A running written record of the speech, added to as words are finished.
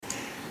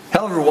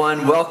Hello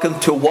everyone, welcome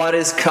to What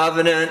is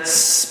Covenant,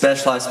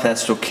 Specialized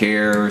Pastoral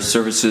Care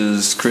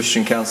Services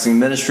Christian Counseling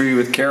Ministry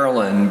with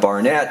Carolyn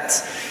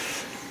Barnett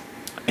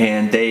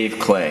and Dave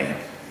Clay.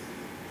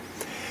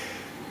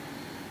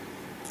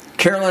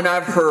 Carolyn,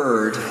 I've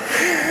heard,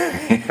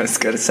 I was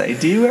going to say,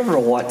 do you ever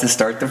want to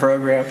start the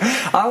program?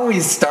 I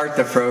always start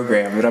the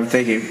program, but I'm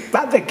thinking,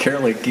 I bet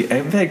Carolyn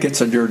gets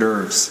on your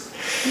nerves.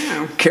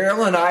 No.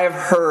 Carolyn, I have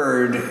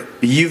heard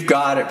you've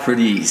got it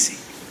pretty easy.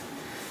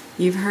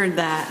 You've heard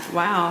that.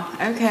 Wow.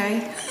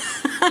 Okay.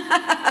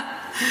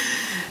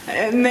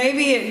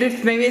 Maybe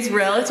it's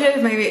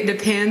relative. Maybe it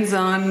depends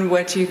on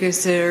what you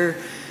consider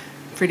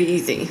pretty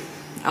easy.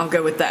 I'll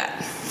go with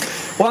that.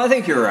 Well, I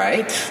think you're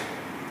right.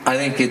 I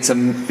think you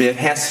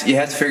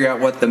have to figure out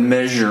what the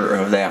measure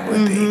of that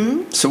would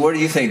be. So what do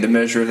you think the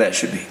measure of that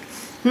should be?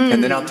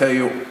 And then I'll tell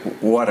you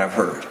what I've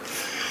heard.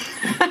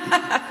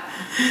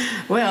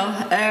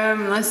 Well,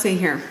 let's see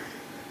here.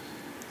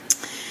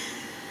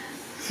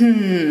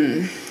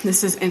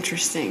 This is an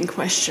interesting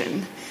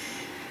question.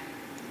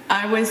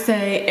 I would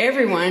say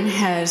everyone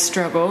has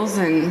struggles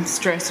and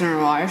stress in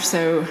our life,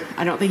 so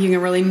I don't think you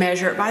can really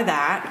measure it by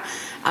that.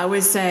 I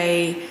would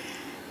say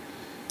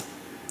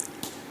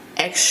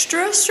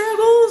extra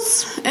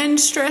struggles and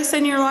stress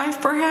in your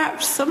life,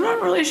 perhaps. I'm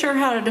not really sure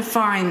how to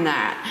define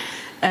that,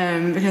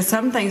 because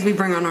some things we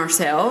bring on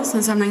ourselves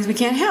and some things we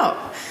can't help.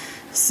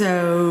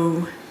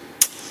 So,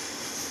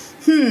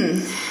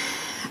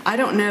 I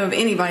don't know of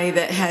anybody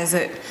that has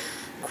it,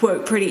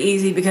 quote, pretty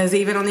easy, because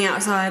even on the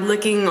outside,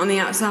 looking on the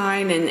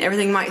outside, and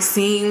everything might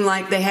seem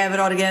like they have it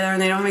all together and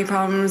they don't have any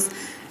problems,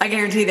 I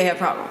guarantee they have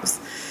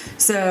problems.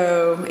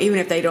 So, even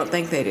if they don't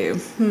think they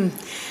do.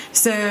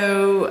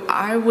 So,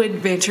 I would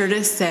venture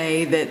to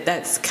say that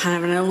that's kind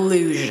of an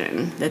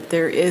illusion, that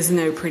there is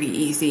no pretty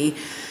easy,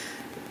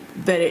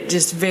 but it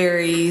just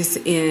varies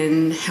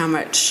in how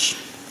much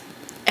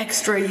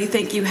extra you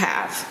think you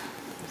have.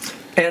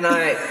 And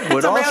I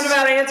would it's a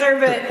roundabout answer,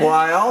 but... Well,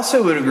 I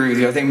also would agree with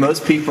you. I think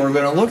most people are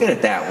going to look at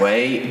it that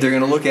way. They're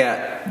going to look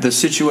at the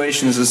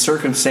situations and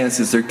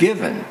circumstances they're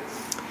given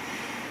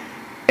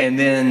and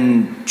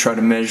then try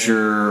to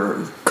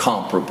measure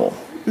comparable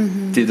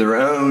to their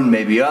own,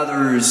 maybe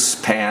others,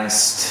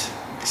 past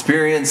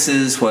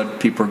experiences, what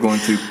people are going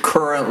through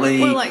currently.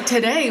 Well, like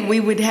today,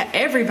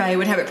 everybody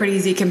would have it pretty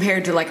easy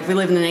compared to like if we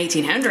lived in the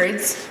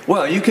 1800s.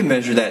 Well, you can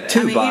measure that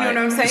too by you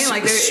know what I'm saying?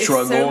 Like there's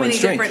struggle so many and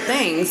strength. different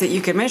things that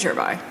you could measure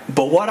by.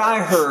 But what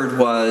I heard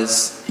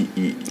was,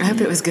 I hope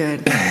it was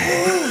good.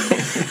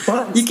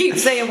 You keep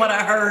saying what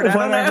I heard.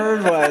 I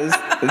heard was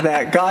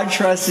that God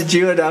trusted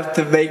you enough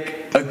to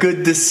make a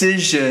good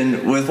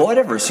decision with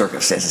whatever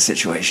circumstance and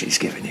situation He's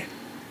given you.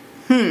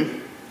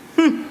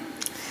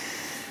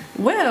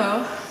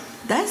 Well,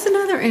 that's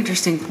another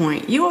interesting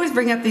point. You always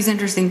bring up these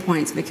interesting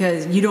points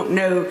because you don't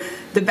know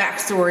the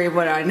backstory of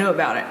what I know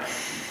about it.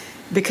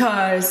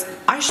 Because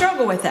I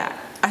struggle with that.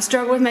 I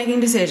struggle with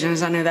making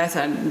decisions. I know that's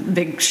a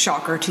big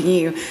shocker to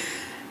you.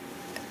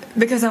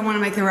 Because I want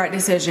to make the right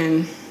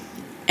decision.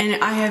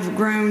 And I have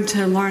grown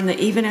to learn that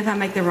even if I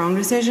make the wrong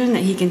decision,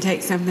 that He can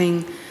take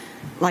something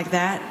like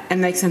that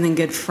and make something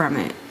good from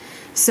it.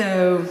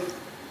 So,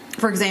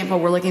 for example,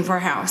 we're looking for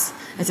a house.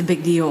 It's a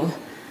big deal.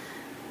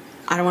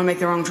 I don't want to make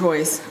the wrong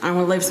choice. I don't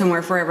want to live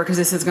somewhere forever because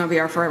this is going to be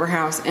our forever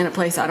house in a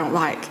place I don't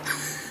like.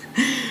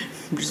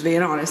 I'm just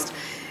being honest.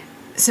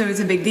 So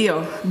it's a big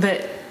deal.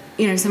 But,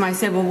 somebody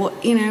said, well,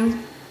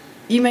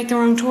 you make the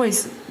wrong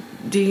choice.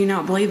 Do you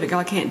not believe that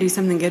God can't do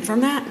something good from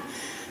that?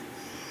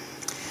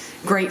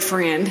 Great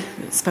friend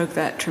spoke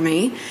that to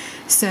me.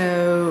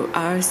 So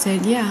I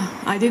said, yeah,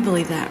 I do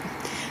believe that.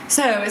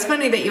 So it's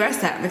funny that you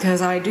asked that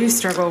because I do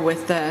struggle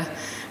with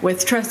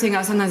trusting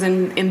God sometimes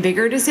in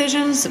bigger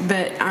decisions,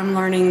 but I'm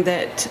learning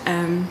that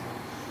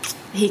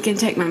He can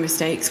take my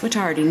mistakes, which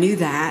I already knew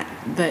that,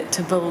 but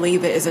to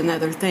believe it is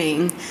another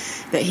thing,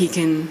 that He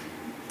can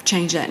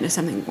change that into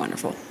something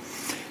wonderful.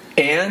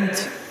 And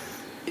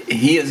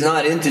He is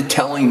not into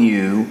telling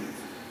you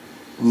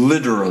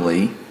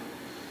literally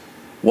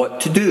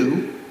what to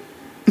do.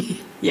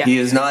 Yeah. He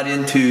is not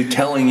into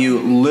telling you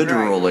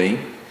literally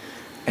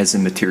as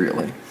in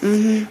materially.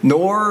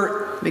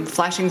 Nor big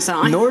flashing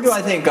sign. Nor do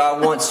I think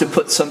God wants to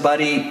put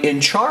somebody in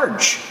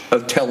charge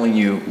of telling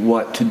you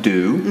what to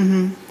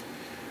do.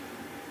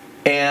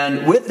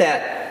 And with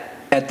that,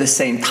 at the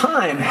same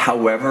time,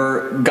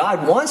 however,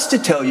 God wants to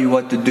tell you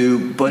what to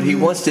do, but He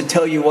wants to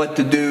tell you what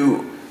to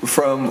do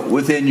from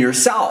within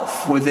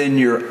yourself, within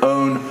your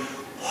own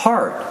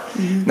heart.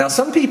 Now,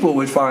 some people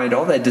would find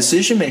all that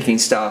decision-making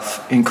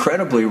stuff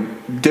incredibly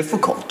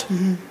difficult.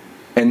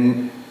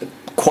 And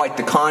quite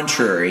the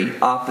contrary,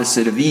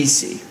 opposite of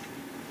easy.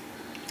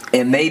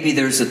 And maybe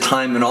there's a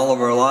time in all of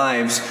our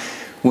lives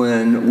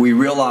when we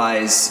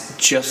realize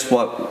just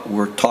what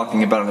we're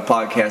talking about on the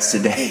podcast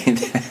today,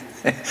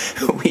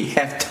 that we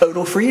have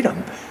total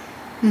freedom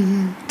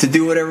to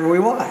do whatever we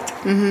want.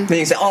 Then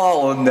you say,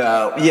 oh,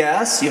 no.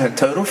 Yes, you have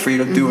total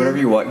freedom to do whatever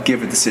you want,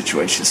 given the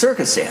situation,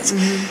 circumstance.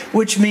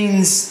 Which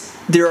means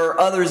there are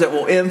others that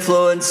will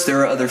influence,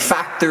 there are other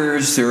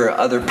factors, there are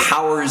other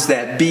powers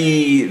that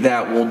be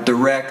that will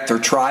direct or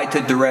try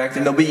to direct,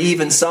 and there'll be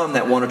even some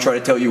that want to try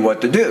to tell you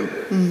what to do.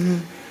 Mm-hmm.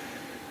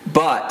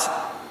 But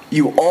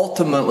you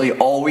ultimately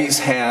always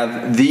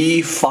have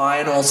the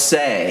final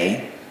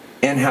say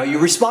in how you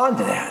respond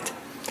to that.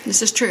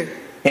 This is true.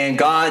 And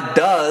God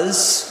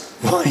does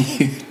want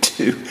you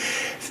to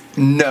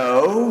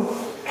know,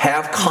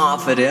 have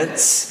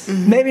confidence,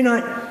 maybe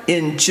not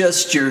in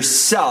just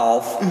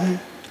yourself,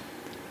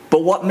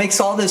 but what makes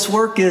all this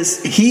work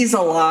is He's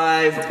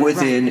alive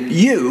within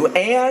you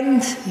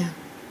and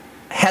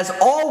has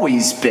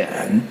always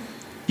been.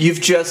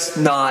 You've just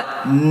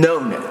not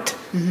known it.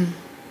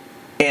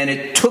 And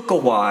it took a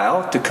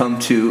while to come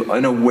to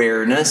an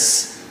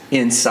awareness,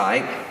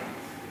 insight,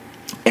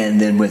 and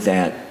then with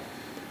that,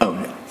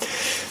 own it.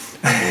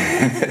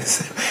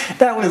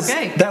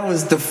 That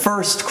was the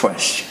first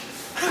question.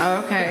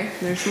 Oh, okay,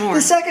 there's more.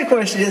 The second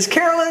question is,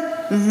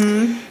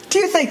 Carolyn, do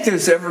you think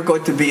there's ever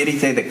going to be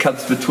anything that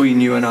comes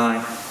between you and I?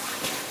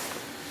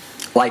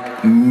 Like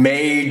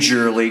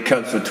majorly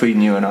comes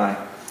between you and I?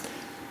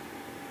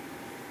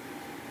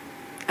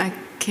 I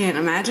can't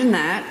imagine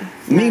that.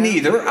 Me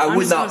neither. I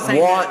would not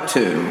want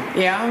to.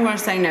 Yeah, I'm going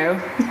to say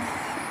no.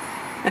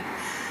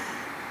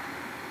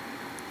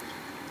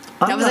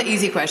 That was an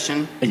easy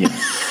question. Yeah.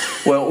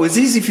 Well, it was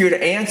easy for you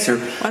to answer.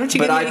 Why don't you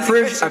but give me I easy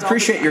questions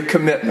appreciate your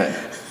commitment.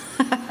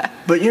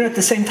 But at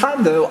the same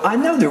time, though, I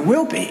know there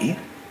will be.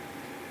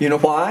 You know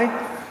why?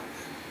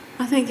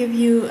 I think if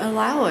you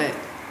allow it.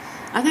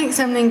 I think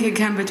something could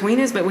come between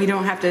us, but we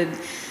don't have to.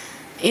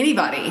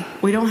 Anybody.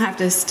 We don't have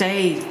to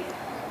stay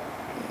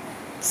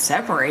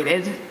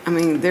separated. I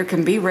mean, there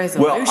can be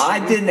resolution. Well,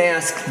 I didn't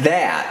ask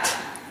that.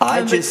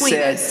 I just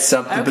said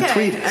something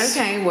between us.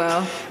 Okay,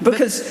 well,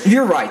 because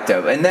you're right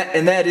though, and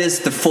that is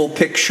the full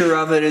picture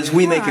of it. Is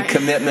we make a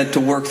commitment to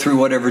work through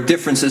whatever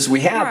differences we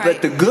have.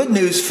 But the good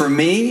news for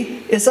me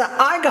is that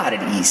I got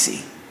it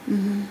easy,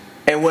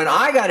 and when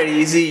I got it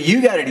easy,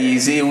 you got it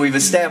easy, and we've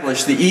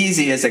established the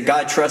easy is that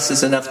God trusts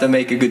us enough to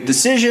make a good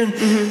decision,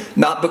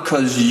 not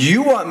because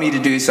you want me to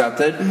do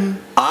something.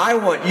 I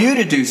want you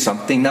to do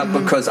something, not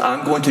because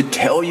I'm going to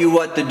tell you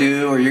what to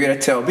do or you're going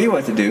to tell me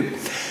what to do.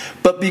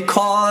 But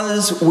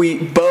because we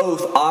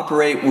both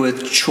operate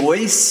with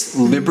choice,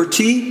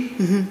 liberty,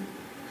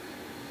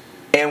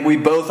 and we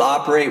both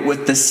operate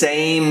with the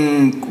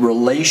same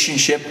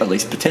relationship, at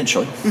least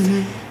potentially,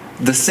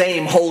 the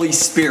same Holy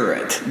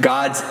Spirit.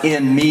 God's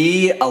in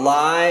me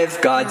alive,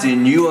 God's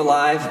in you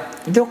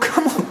alive. There'll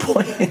come a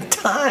point in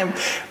time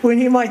when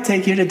He might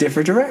take you in a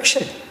different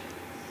direction.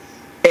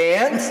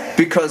 And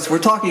because we're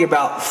talking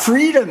about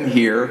freedom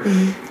here,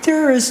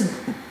 there is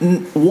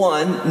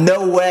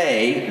no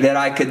way that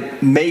I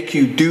could make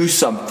you do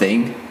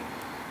something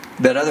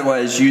that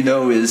otherwise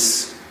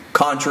is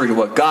contrary to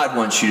what God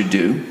wants you to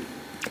do,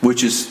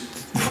 which is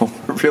what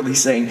we're really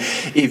saying.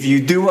 If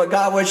you do what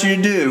God wants you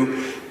to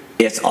do,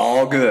 it's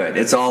all good.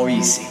 It's all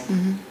easy.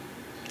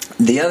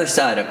 The other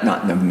side of,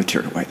 not in a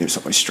material way, there's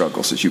always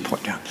struggles, as you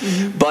point out.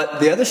 But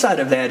the other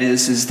side of that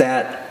is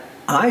that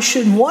I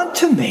shouldn't want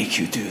to make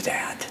you do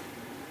that.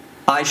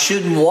 I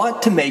shouldn't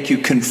want to make you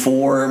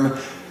conform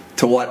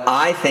to what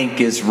I think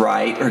is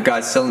right or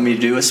God's telling me to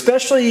do,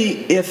 especially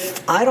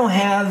if I don't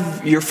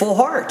have your full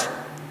heart.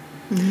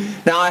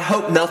 Now, I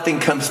hope nothing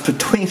comes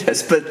between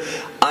us, but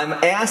I'm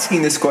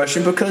asking this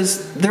question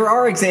because there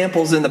are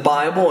examples in the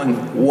Bible,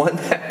 and one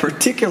that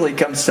particularly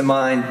comes to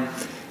mind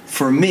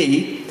for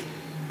me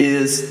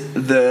is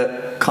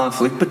the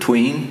conflict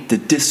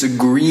the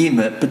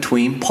disagreement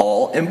between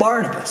Paul and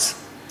Barnabas.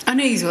 I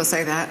knew you was going to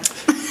say that.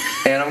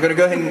 And I'm going to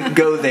go ahead and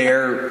go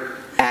there.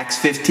 Acts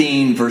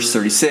 15, verse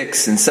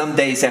 36. And some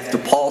days after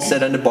Paul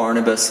said unto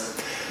Barnabas,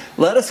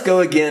 let us go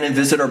again and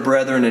visit our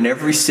brethren in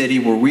every city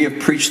where we have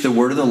preached the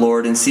word of the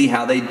Lord and see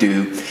how they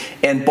do.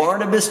 And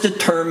Barnabas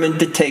determined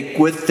to take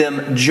with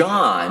them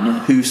John,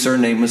 whose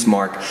surname was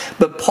Mark.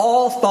 But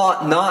Paul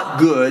thought not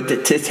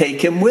good to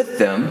take him with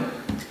them,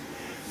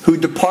 who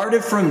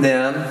departed from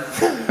them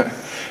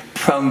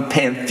from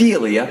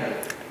Pamphylia,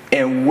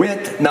 and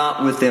went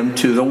not with them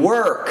to the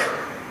work.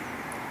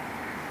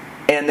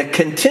 And the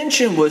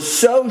contention was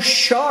so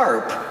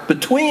sharp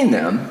between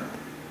them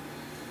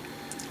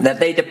that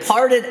they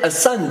departed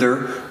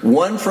asunder,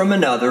 one from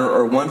another,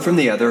 or one from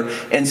the other.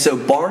 And so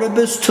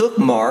Barnabas took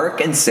Mark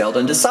and sailed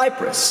unto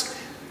Cyprus.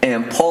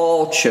 And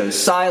Paul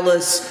chose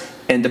Silas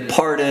and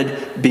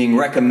departed, being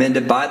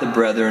recommended by the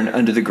brethren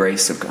unto the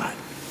grace of God.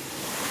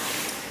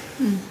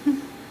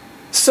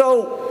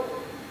 So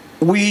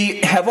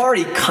we have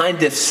already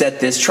kind of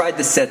tried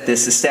to set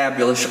this,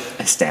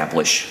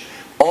 establish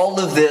all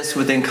of this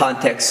within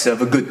context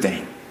of a good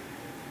thing,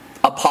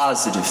 a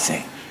positive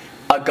thing,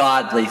 a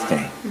godly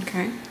thing.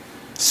 Okay.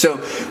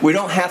 So we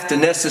don't have to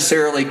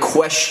necessarily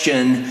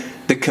question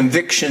the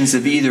convictions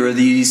of either of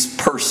these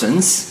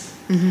persons.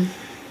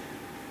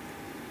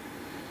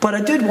 But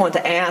I did want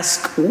to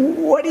ask,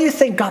 what do you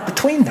think got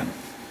between them?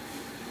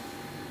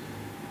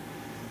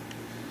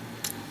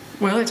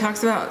 Well, it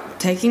talks about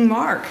taking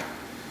Mark.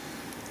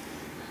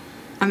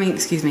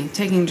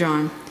 taking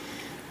John,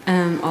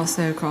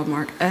 also called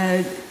Mark.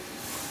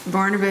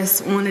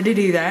 Barnabas wanted to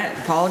do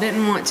that. Paul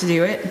didn't want to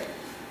do it.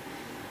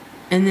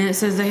 And then it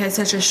says they had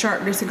such a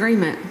sharp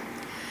disagreement.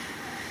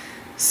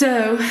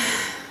 So,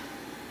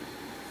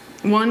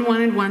 one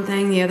wanted one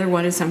thing, the other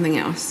wanted something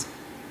else.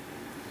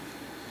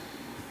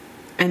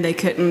 And they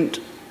couldn't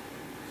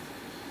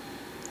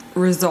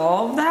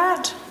resolve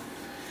that.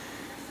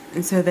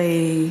 And so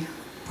they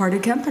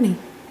parted company.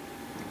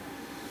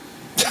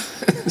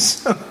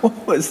 So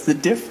what was the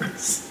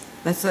difference?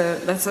 That's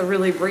a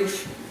really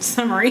brief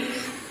summary.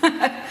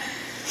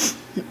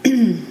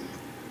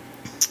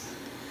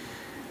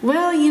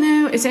 Well,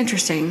 it's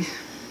interesting.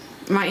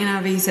 My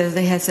NIV says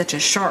they had such a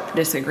sharp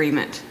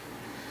disagreement.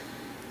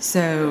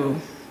 So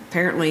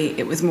apparently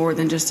it was more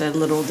than just a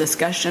little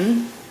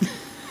discussion.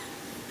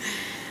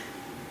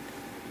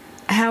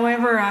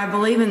 However, I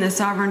believe in the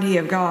sovereignty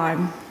of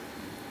God.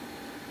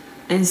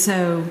 And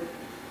so,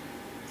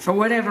 for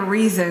whatever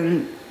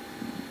reason,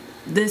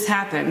 this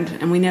happened.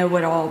 And we know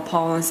what all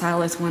Paul and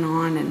Silas went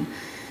on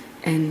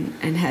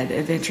and had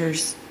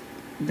adventures.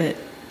 But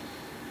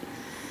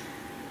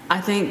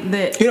I think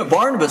that...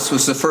 Barnabas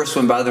was the first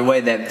one, by the way,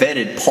 that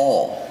vetted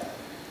Paul.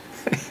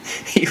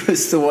 He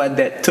was the one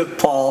that took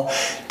Paul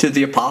to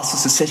the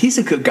apostles and said, he's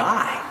a good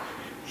guy.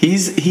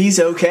 He's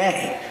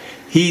okay.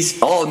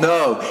 He's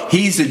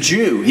a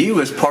Jew. He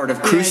was part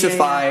of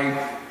crucifying...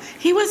 Yeah.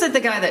 He wasn't the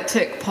guy that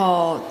took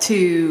Paul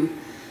to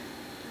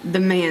the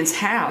man's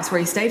house where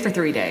he stayed for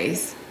 3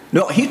 days.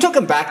 No, he took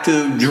him back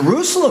to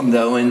Jerusalem,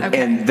 though,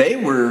 and they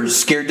were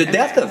scared to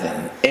death of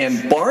him.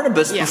 And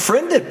Barnabas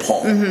befriended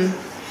Paul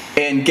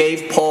and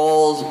gave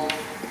Paul,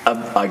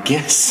 I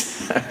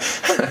guess,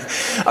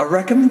 a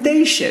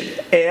recommendation.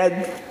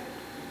 And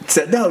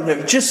said, no,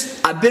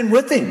 I've been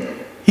with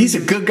him. He's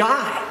a good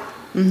guy.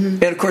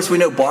 And, of course, we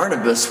know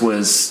Barnabas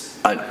was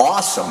an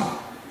awesome,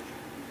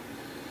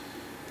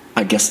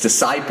 I guess,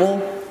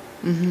 disciple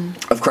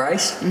of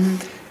Christ.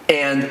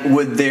 And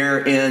would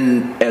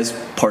therein, as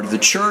part of the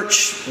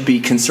church, be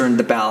concerned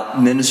about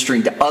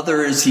ministering to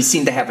others. He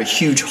seemed to have a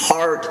huge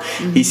heart.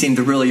 He seemed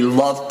to really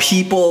love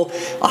people.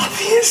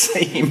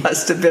 Obviously, he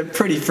must have been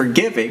pretty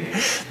forgiving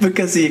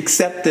because he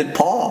accepted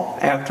Paul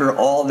after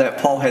all that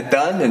Paul had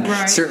done and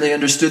certainly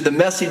understood the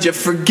message of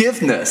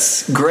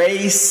forgiveness,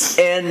 grace,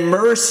 and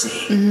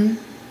mercy.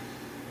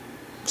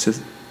 So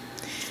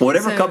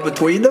whatever come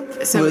between them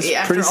was pretty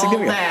significant. After all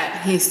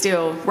that, he's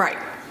still... Right.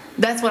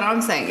 That's what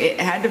I'm saying.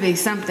 It had to be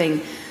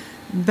something,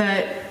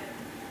 but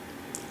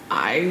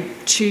I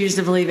choose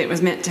to believe it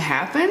was meant to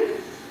happen.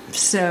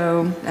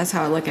 So that's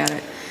how I look at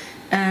it.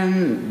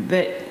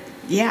 But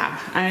yeah,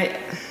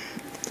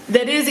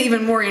 that is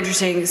even more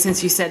interesting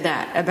since you said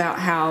that about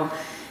how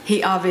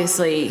he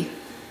obviously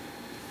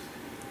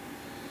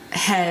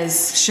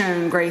has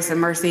shown grace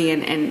and mercy,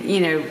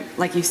 and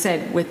like you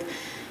said,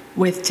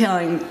 with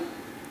telling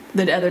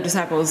the other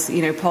disciples,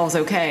 Paul's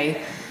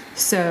okay.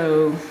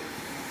 So.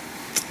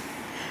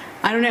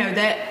 I don't know,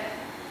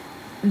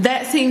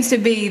 that seems to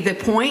be the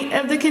point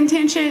of the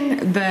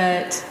contention,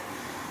 but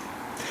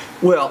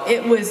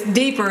it was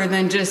deeper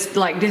than just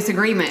like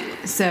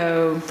disagreement.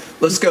 So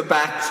let's go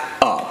back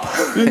up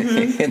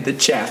in the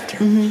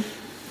chapter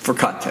for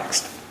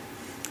context.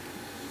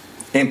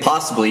 And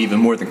possibly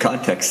even more than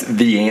context,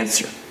 the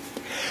answer.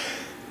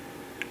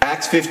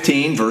 Acts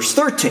 15, verse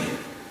 13.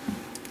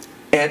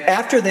 And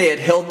after they had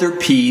held their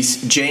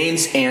peace,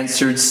 James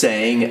answered,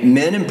 saying,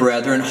 Men and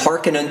brethren,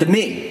 hearken unto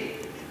me.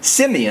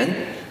 Simeon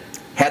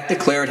hath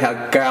declared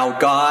how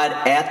God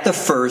at the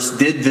first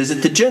did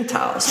visit the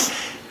Gentiles,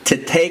 to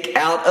take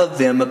out of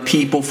them a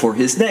people for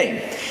his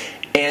name.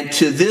 And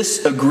to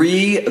this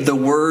agree the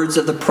words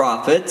of the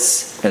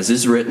prophets, as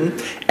is written,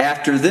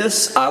 After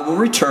this I will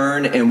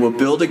return and will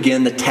build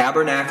again the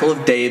tabernacle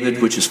of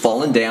David, which is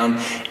fallen down,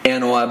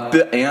 and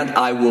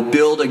I will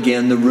build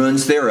again the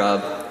ruins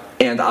thereof,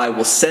 and I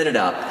will set it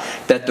up,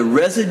 that the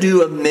residue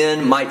of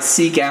men might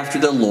seek after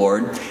the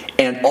Lord,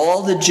 and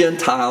all the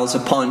Gentiles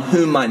upon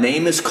whom my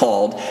name is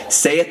called,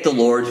 saith the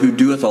Lord, who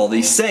doeth all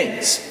these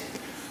things.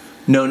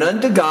 Known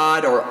unto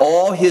God are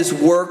all his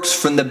works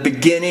from the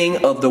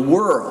beginning of the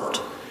world.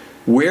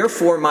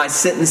 Wherefore my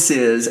sentence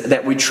is,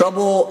 that we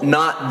trouble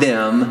not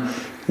them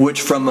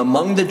which from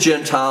among the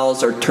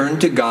Gentiles are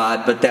turned to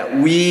God, but that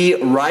we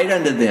write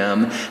unto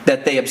them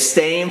that they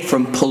abstain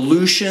from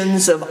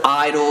pollutions of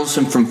idols,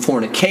 and from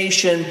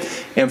fornication,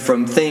 and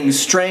from things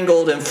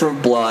strangled, and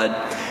from blood.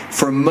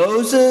 For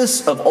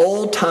Moses of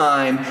old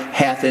time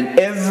hath in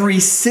every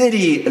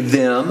city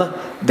them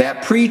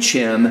that preach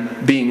him,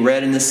 being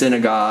read in the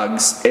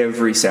synagogues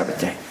every Sabbath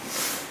day.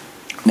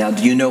 Now,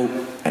 do you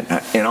know, and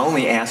I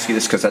only ask you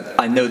this because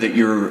I know that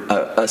you're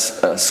a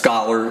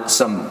scholar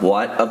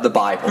somewhat of the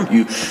Bible.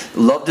 You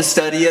love to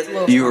study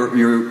it.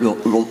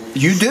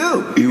 You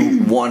do.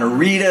 You want to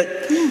read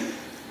it.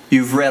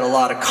 You've read a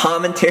lot of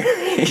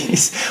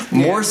commentaries,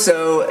 more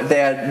so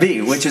than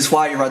me, which is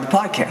why you're on the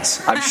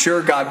podcast. I'm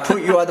sure God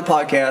put you on the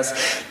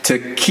podcast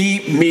to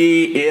keep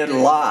me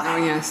in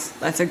line. Oh, yes.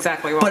 That's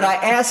exactly why. But I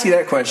ask you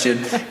that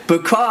question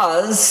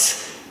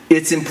because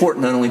it's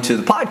important not only to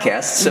the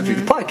podcast, the subject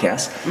of the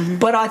podcast,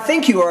 but I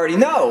think you already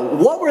know.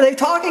 What were they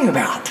talking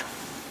about?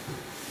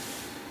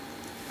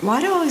 Why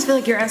do I always feel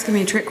like you're asking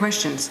me trick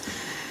questions?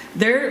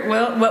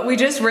 What we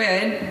just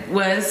read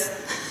was,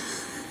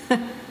 I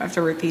have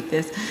to repeat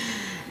this.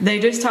 They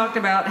just talked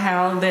about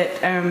how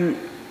that,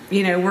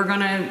 we're going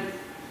to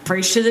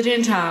preach to the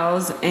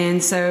Gentiles,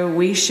 and so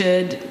we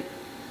should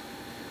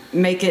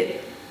make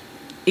it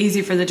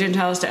easy for the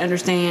Gentiles to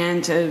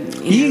understand, to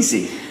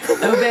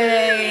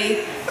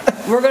obey.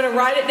 We're going to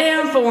write it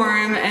down for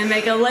them and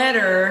make a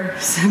letter.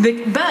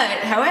 But,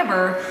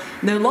 however,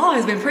 the law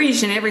has been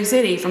preached in every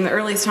city from the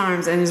earliest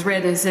times and is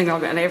read in the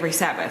synagogue on every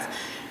Sabbath.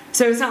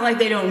 So it's not like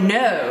they don't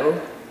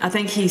know. I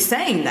think he's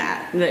saying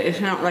that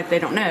it's not like they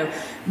don't know.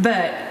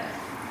 But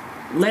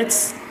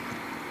let's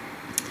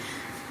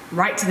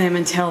write to them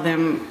and tell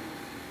them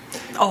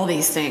all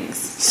these things.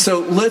 So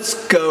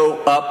let's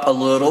go up a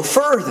little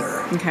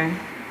further. Okay.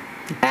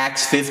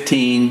 Acts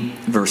 15,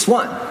 verse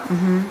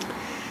 1.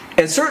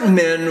 And certain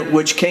men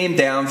which came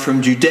down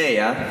from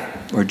Judea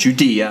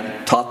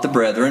taught the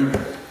brethren,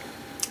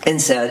 and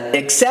said,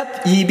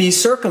 except ye be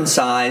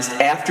circumcised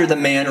after the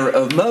manner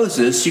of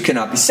Moses, you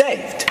cannot be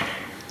saved.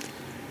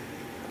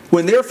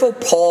 When therefore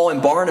Paul and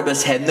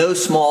Barnabas had no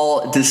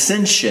small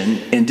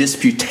dissension and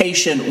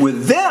disputation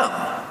with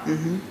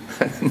them,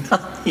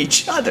 not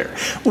each other,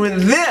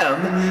 with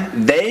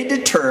them, they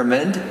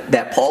determined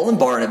that Paul and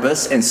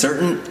Barnabas and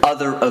certain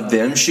other of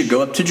them should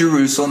go up to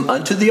Jerusalem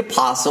unto the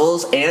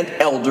apostles and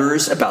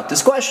elders about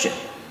this question.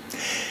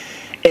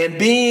 And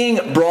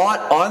being brought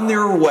on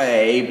their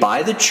way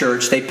by the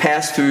church, they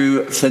passed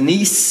through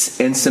Phoenice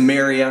and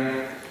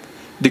Samaria,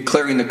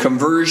 declaring the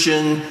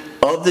conversion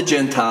of the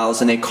Gentiles,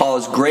 and they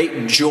caused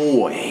great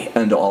joy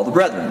unto all the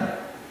brethren.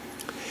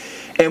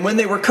 And when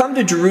they were come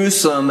to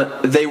Jerusalem,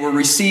 they were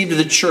received of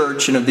the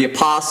church and of the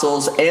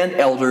apostles and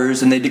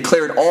elders, and they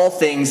declared all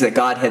things that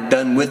God had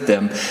done with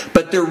them.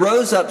 But there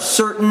rose up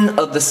certain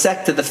of the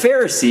sect of the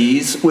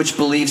Pharisees, which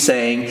believed,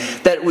 saying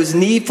that it was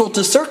needful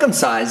to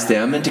circumcise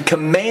them and to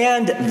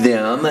command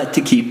them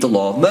to keep the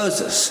law of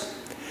Moses.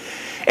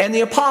 And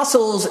the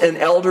apostles and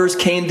elders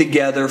came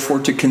together for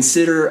to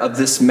consider of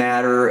this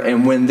matter.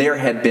 And when there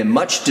had been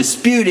much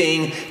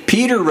disputing,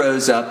 Peter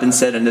rose up and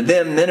said unto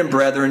them, men and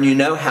brethren, you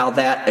know how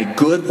that a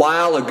good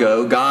while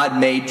ago God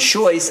made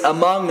choice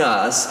among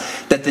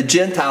us, that the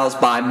Gentiles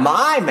by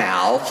my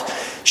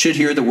mouth should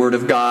hear the word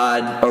of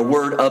God, a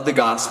word of the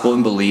gospel,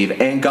 and believe.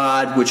 And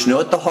God, which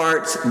knoweth the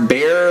hearts,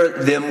 bear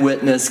them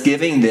witness,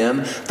 giving them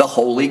the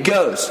Holy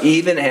Ghost,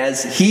 even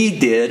as he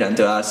did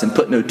unto us, and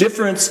put no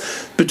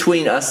difference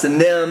between us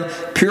and them,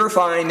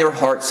 purifying their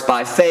hearts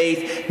by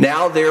faith.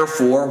 Now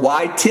therefore,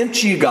 why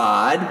tempt ye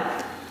God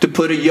to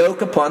put a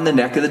yoke upon the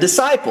neck of the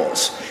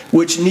disciples,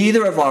 which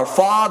neither of our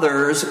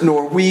fathers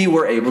nor we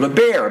were able to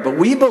bear? But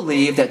we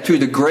believe that through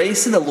the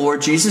grace of the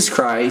Lord Jesus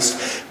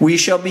Christ we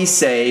shall be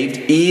saved,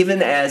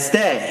 even as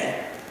they.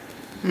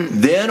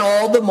 Then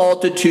all the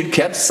multitude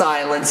kept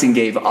silence and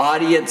gave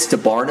audience to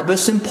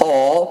Barnabas and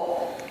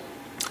Paul,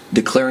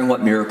 declaring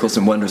what miracles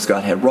and wonders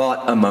God had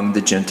wrought among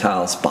the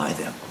Gentiles by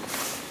them.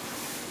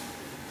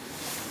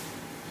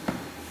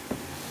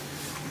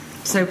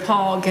 So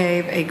Paul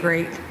gave a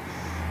great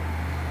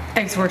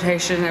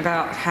exhortation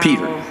about how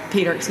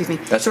Peter,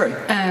 That's right.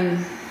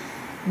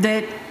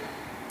 That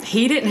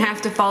he didn't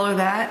have to follow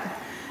that.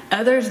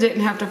 Others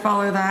didn't have to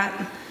follow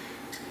that.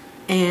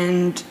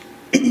 And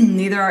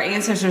neither our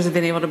ancestors have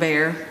been able to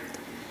bear.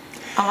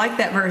 I like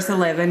that verse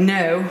 11.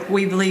 No,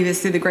 we believe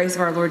it's through the grace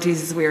of our Lord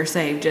Jesus we are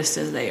saved, just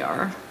as they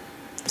are.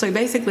 So he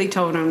basically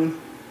told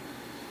them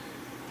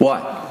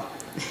what?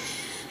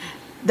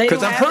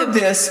 Because I've heard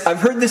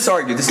this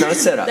argued. This is not a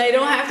setup. They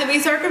don't have to be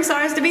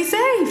circumcised to be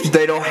saved.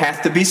 They don't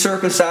have to be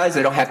circumcised.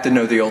 They don't have to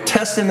know the Old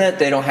Testament.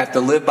 They don't have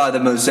to live by the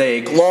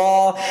Mosaic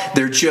law.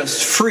 They're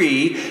just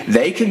free.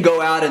 They can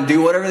go out and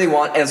do whatever they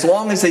want as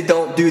long as they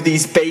don't do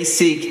these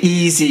basic,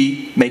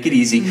 easy, make it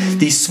easy,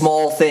 these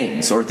small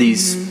things or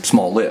these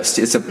small lists.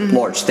 It's a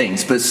large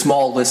things, but a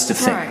small list of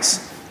things.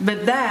 Right.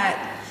 But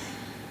that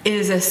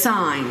is a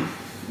sign.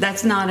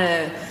 That's not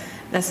a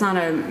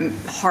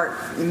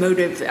heart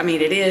motive. I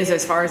mean, it is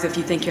as far as if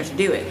you think you have to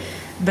do it.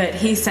 But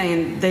he's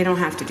saying they don't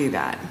have to do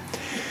that.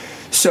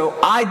 So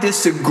I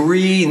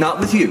disagree, not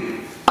with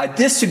you. I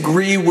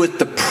disagree with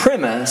the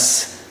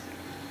premise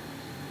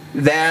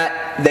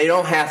that they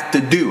don't have to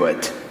do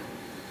it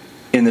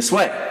in this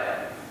way.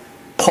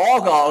 Paul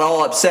got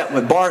all upset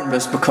with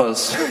Barnabas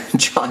because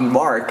John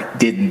Mark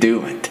didn't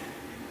do it.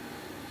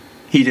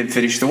 He didn't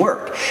finish the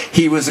work.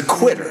 He was a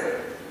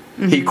quitter.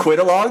 He quit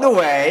along the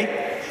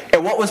way.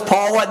 And what was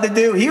Paul wanting to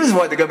do? He was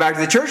wanting to go back to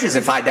the churches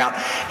and find out,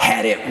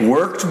 had it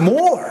worked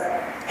more?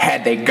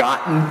 Had they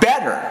gotten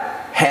better?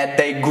 Had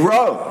they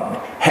grown?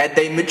 Had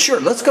they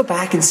matured? Let's go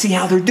back and see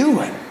how they're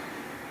doing.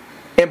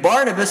 And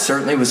Barnabas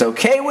certainly was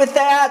okay with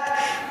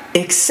that,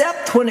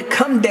 except when it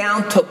come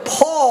down to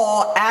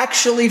Paul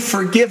actually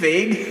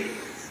forgiving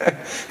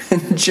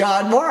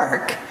John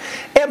Mark.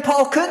 And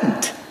Paul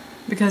couldn't.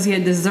 Because he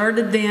had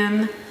deserted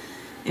them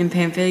in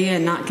Pamphylia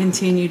and not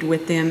continued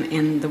with them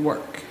in the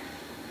work.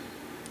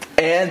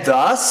 And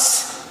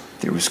thus,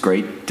 there was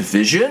great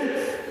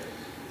division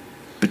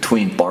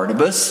between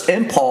Barnabas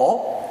and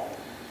Paul.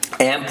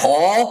 And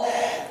Paul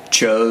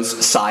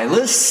chose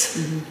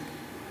Silas,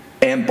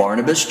 and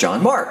Barnabas,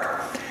 John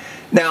Mark.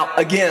 Now,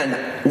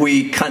 again,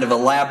 we kind of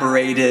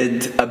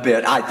elaborated a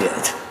bit, I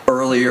did,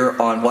 earlier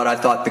on what I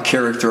thought the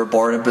character of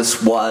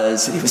Barnabas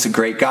was. He was a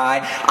great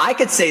guy. I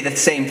could say the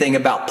same thing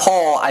about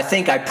Paul. I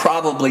think I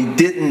probably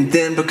didn't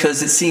then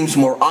because it seems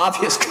more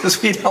obvious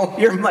because we don't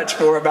hear much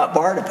more about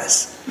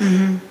Barnabas.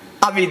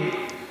 I mean,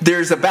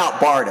 there's about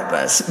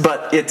Barnabas,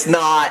 but it's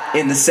not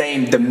in the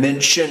same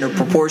dimension or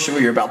proportion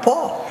we hear about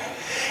Paul.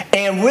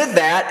 And with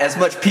that, as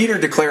much Peter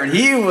declared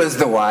he was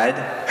the one,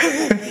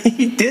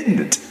 he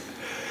didn't.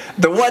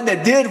 The one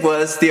that did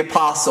was the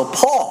Apostle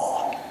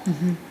Paul.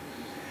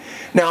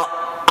 Now,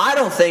 I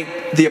don't think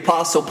the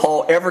Apostle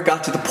Paul ever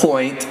got to the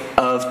point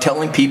of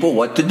telling people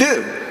what to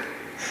do.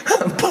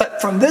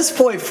 But from this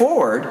point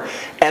forward,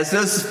 as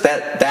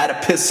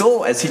that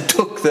epistle, as he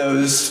took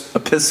those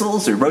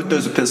epistles, he wrote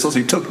those epistles,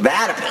 he took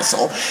that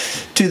epistle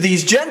to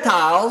these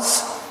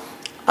Gentiles,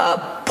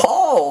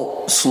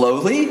 Paul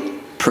slowly,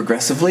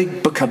 progressively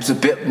becomes a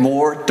bit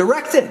more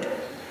directed.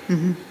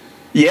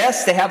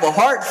 Yes, they have a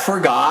heart for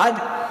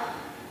God,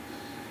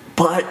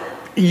 but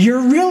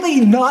you're really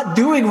not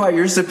doing what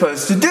you're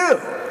supposed to do.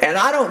 And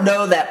I don't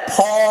know that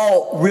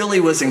Paul really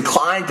was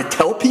inclined to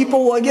tell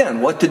people, again,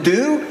 what to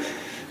do.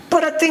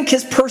 But I think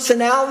his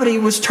personality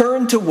was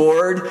turned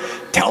toward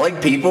telling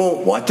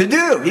people what to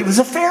do. He was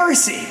a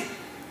Pharisee.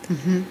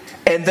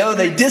 And though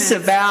they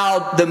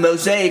disavowed the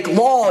Mosaic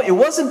law, it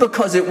wasn't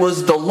because it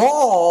was the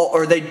law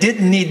or they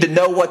didn't need to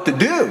know what to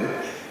do.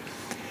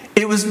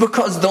 It was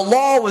because the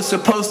law was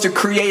supposed to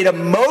create a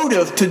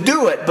motive to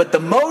do it, but the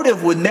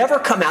motive would never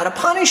come out of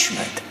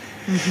punishment.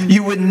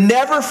 You would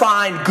never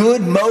find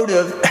good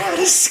motive out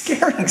of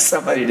scaring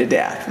somebody to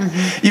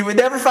death. You would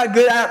never find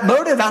good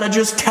motive out of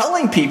just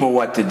telling people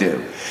what to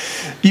do.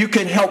 You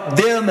can help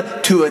them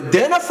to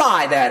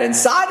identify that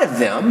inside of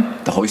them.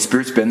 The Holy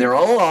Spirit's been there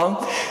all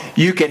along.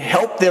 You can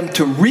help them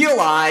to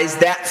realize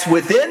that's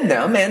within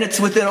them, and it's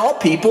within all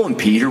people. And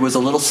Peter was a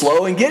little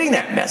slow in getting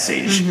that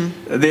message.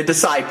 The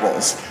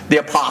disciples,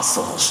 the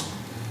apostles.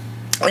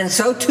 And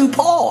so too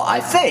Paul, I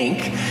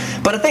think.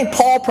 But I think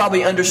Paul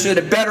probably understood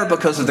it better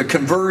because of the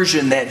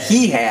conversion that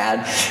he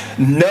had,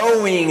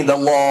 knowing the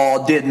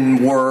law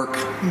didn't work,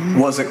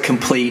 wasn't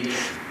complete.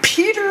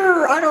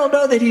 Peter, I don't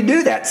know that he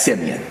knew that,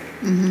 Simeon.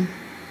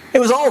 It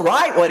was all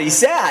right what he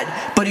said,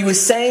 but he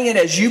was saying it,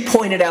 as you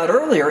pointed out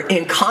earlier,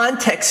 in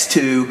context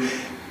to,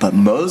 but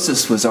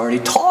Moses was already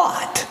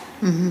taught.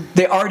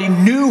 They already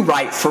knew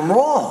right from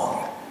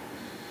wrong.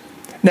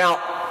 Now,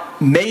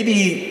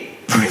 maybe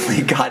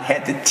really God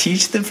had to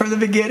teach them from the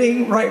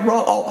beginning, right,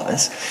 wrong, all of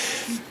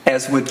us.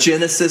 As with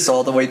Genesis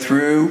all the way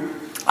through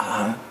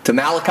to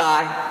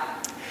Malachi,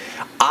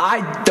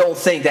 I don't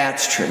think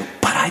that's true.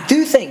 But I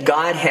do think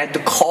God had to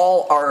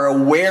call our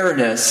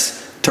awareness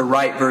to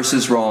right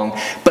versus wrong.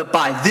 But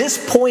by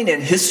this point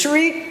in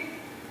history,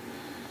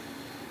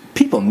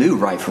 people knew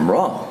right from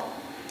wrong.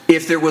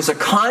 If there was a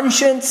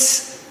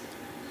conscience,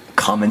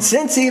 common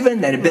sense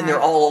even, that had been there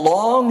all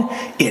along,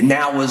 it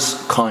now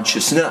was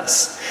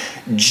consciousness.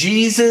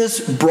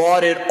 Jesus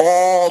brought it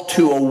all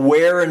to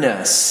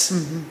awareness.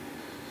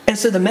 And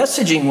so the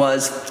messaging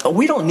was,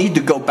 we don't need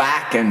to go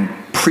back and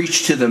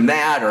preach to them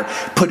that or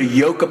put a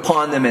yoke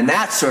upon them in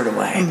that sort of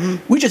way.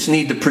 We just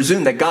need to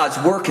presume that God's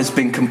work has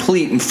been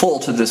complete and full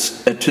to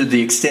this, to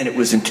the extent it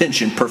was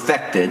intentioned,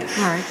 perfected,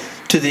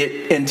 to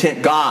the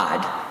intent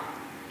God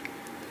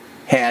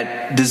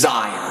had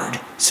desired,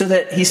 so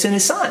that he sent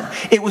his son.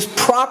 It was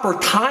proper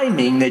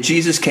timing that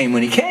Jesus came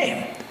when he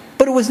came.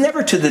 But it was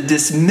never to the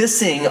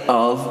dismissing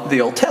of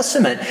the Old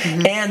Testament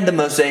and the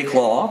Mosaic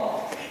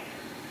law.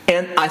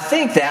 And I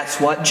think that's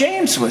what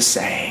James was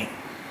saying.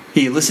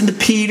 He listened to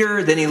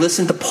Peter, then he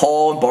listened to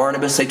Paul and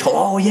Barnabas. They told,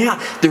 oh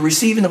yeah, they're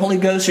receiving the Holy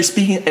Ghost, they're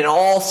speaking, and it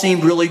all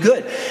seemed really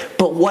good.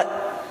 But what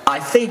I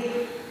think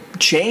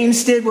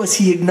James did was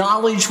he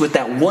acknowledged with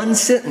that one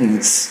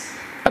sentence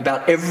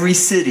about every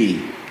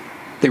city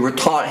they were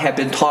taught, had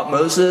been taught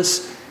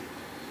Moses,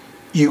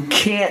 you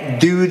can't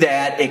do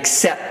that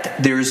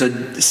except there's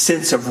a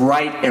sense of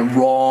right and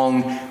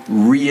wrong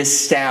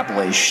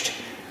reestablished.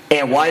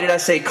 And why did I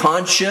say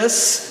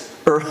conscious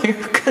earlier?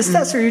 Because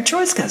that's where your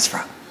choice comes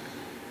from.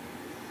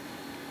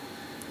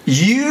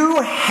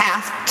 You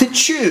have to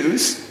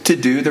choose to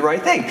do the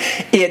right thing.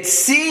 It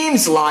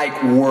seems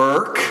like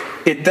work.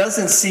 It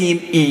doesn't seem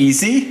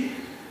easy.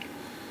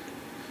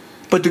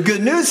 But the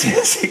good news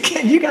is,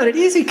 again, you got it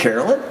easy,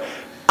 Carolyn.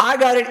 I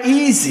got it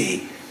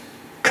easy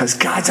because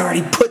God's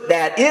already put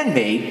that in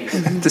me.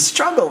 The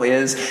struggle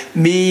is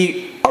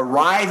me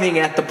arriving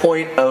at the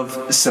point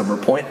of,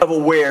 similar point of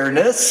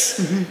awareness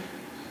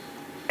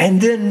and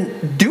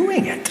then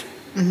doing it.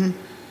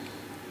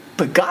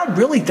 But God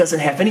really doesn't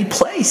have any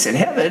place in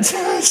heaven,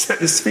 so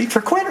to speak,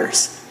 for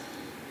quitters.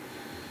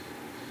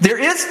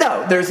 There's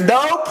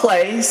no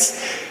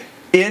place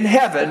in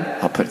heaven,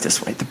 I'll put it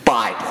this way, the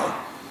Bible,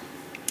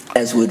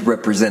 as would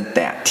represent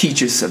that,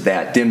 teach us of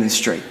that,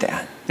 demonstrate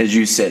that. as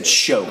you said,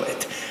 show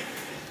it,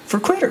 for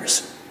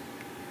quitters.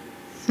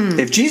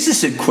 If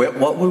Jesus had quit,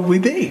 what would we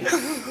be?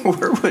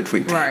 Where would we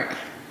be? Right.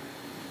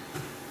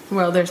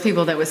 Well, there's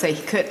people that would say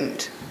he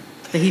couldn't,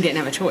 that he didn't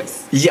have a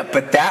choice. Yeah,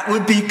 but that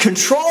would be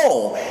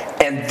control.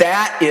 And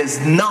that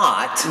is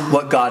not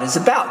what God is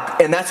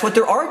about. And that's what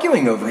they're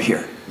arguing over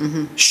here.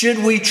 Should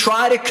we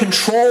try to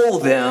control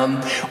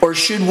them, or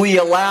should we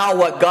allow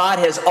what God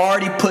has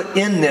already put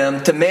in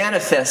them to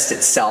manifest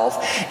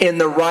itself in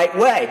the right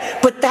way?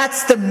 But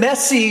that's the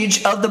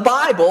message of the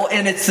Bible,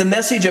 and it's the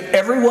message of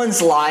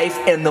everyone's life.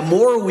 And the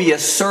more we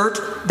assert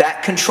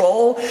that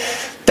control,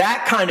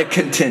 that kind of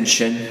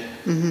contention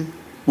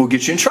will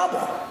get you in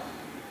trouble.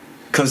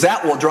 Because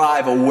that will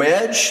drive a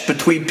wedge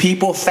between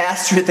people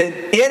faster than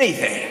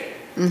anything.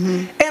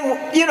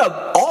 And, you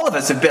know, all of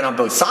us have been on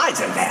both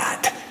sides of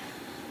that.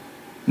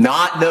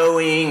 Not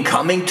knowing,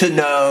 coming to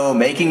know,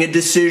 making a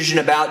decision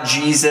about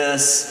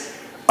Jesus,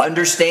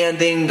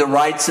 understanding the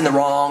rights and the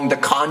wrong, the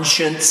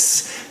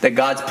conscience that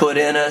God's put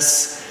in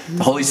us.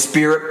 The Holy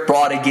Spirit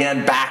brought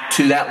again back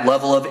to that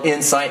level of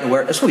insight and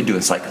awareness. That's what we do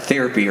in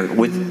psychotherapy or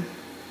with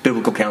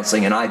biblical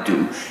counseling, and I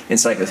do in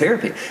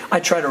psychotherapy. I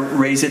try to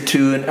raise it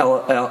to and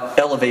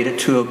elevate it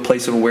to a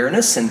place of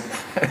awareness and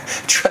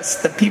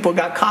trust that people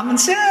got common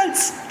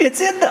sense. It's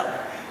in them.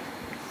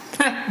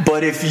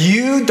 But if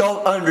you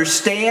don't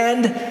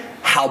understand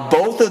how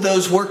both of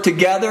those work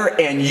together,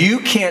 and you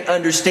can't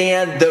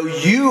understand, though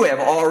you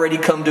have already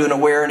come to an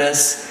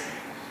awareness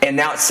and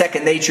now it's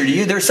second nature to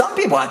you, there's some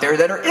people out there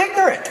that are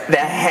ignorant, that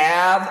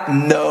have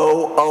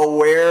no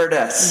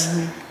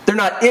awareness. They're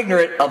not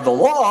ignorant of the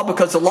law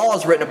because the law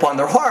is written upon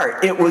their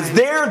heart. It was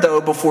there, though,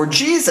 before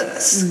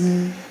Jesus.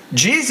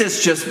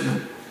 Jesus just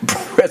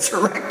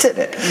resurrected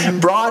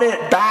it, brought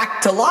it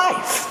back to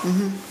life.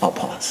 I'll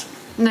pause.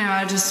 No,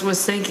 I just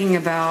was thinking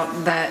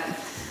about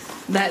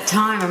that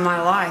time in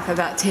my life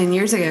about 10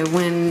 years ago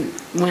when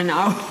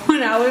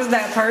I was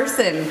that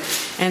person,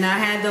 and I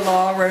had the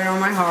law written on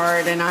my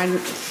heart, and I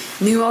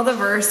knew all the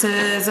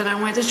verses, and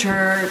I went to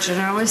church,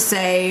 and I was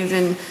saved,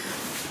 and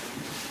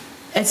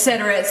et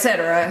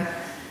cetera,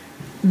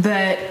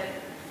 but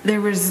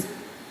there was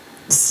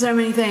so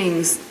many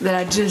things that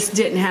I just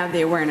didn't have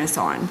the awareness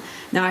on.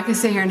 Now, I can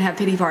sit here and have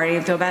pity party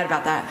and feel bad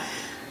about that,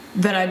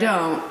 but I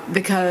don't,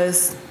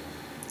 because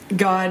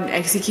God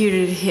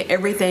executed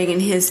everything in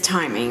His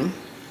timing,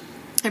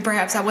 and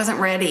perhaps I wasn't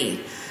ready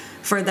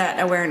for that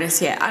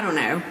awareness yet. I don't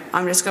know.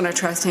 I'm just going to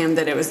trust Him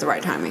that it was the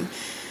right timing.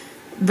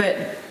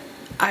 But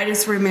I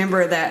just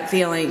remember that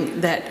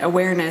feeling, that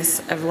awareness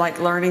of like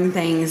learning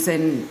things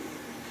and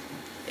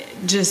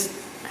just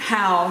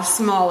how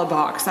small a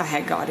box I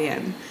had got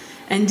in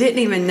and didn't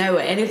even know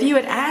it. And if you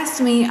had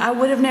asked me, I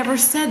would have never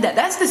said that.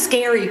 That's the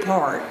scary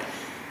part,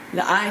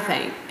 that I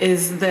think,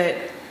 is that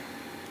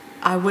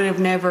I would have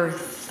never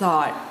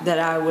thought that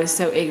I was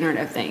so ignorant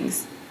of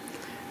things.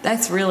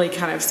 That's really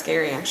kind of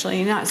scary,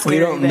 actually. Not scary. We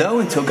don't know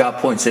until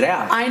God points it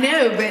out. I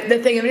know, but the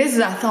thing of it is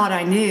I thought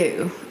I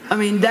knew. I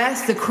mean,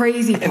 that's the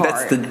crazy part. And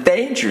that's the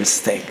dangerous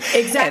thing.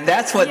 Exactly. And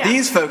that's what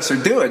these folks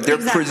are doing. They're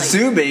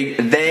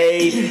presuming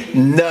they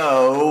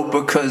know,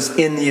 because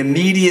in the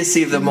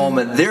immediacy of the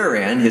moment they're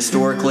in,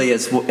 historically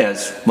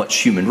as much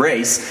human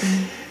race,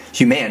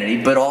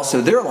 humanity, but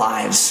also their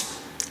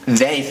lives,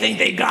 they think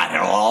they got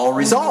it all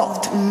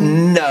resolved.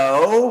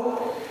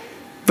 No,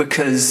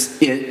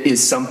 because it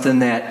is something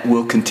that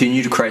will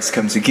continue till Christ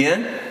comes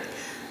again.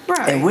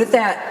 Right. And with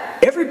that,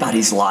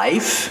 everybody's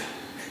life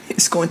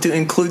is going to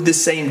include the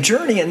same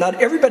journey, and not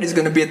everybody's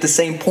going to be at the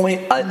same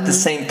point at the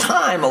same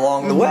time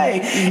along the way.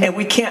 And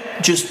we can't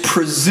just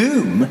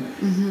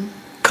presume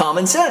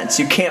common sense.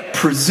 You can't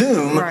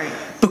presume,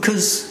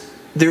 because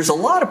there's a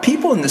lot of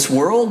people in this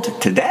world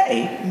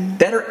today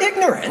that are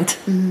ignorant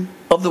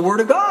of the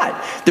Word of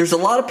God. There's a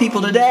lot of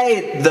people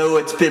today, though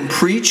it's been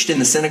preached in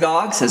the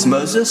synagogues as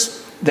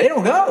Moses, they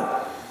don't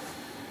go.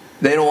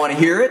 They don't want to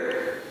hear it.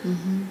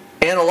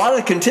 And a lot of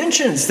the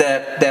contentions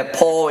that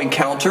Paul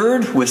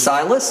encountered with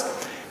Silas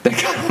that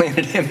God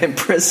landed him in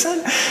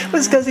prison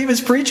was because he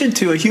was preaching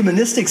to a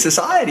humanistic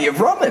society of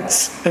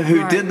Romans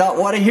who did not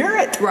want to hear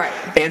it.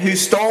 And who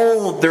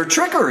stole their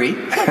trickery.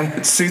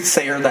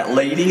 Soothsayer, that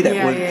lady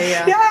that would...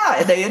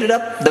 and they ended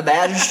up, the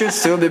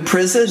magistrates threw him in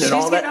prison and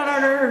all that. She's getting on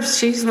our nerves.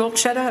 She won't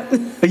shut up.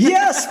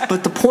 Yes,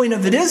 but the point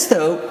of it is,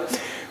 though,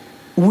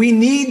 we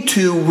need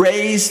to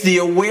raise the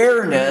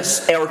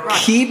awareness or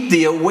keep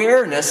the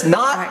awareness,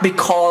 not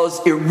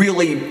because it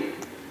really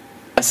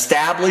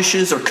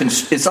establishes, or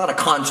it's not a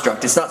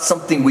construct, it's not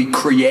something we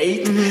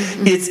create,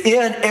 it's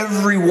in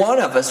every one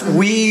of us.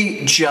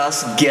 We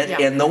just get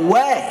in the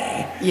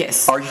way.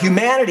 Our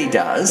humanity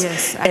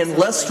does. And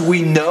lest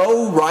we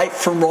know right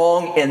from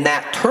wrong in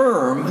that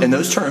term, in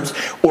those terms,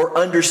 or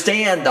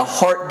understand the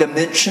heart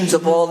dimensions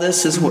of all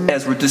this as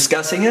we're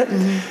discussing it,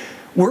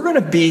 we're going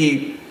to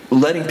be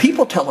letting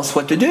people tell us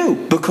what to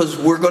do, because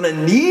we're going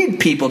to need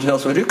people to tell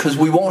us what to do, because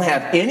we won't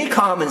have any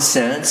common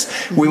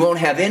sense, we won't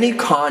have any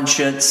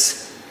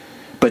conscience,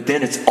 but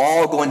then it's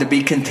all going to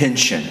be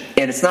contention.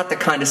 And it's not the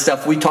kind of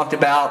stuff we talked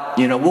about,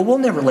 we'll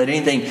never let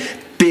anything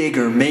big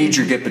or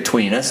major get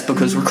between us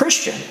because we're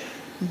Christian.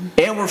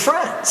 And we're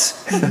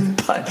friends.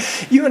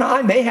 But you and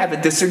I may have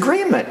a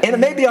disagreement. And it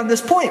may be on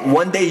this point.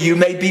 One day you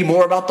may be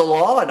more about the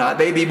law and I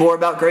may be more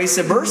about grace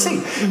and mercy.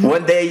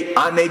 One day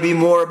I may be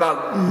more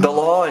about the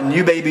law and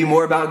you may be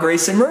more about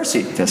grace and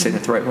mercy. Did I say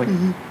that the right way?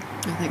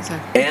 I think so.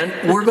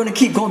 And we're going to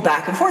keep going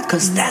back and forth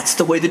because that's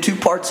the way the two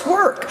parts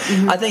work.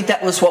 I think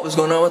that was what was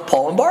going on with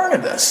Paul and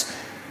Barnabas.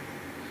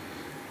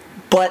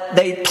 But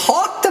they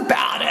talked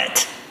about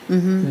it.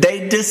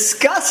 They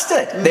discussed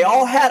it. They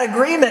all had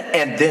agreement.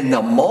 And then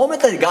the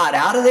moment they got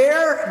out of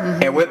there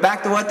and went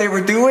back to what they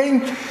were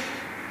doing,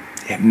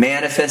 it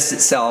manifests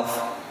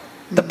itself,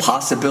 the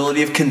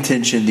possibility of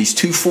contention, these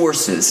two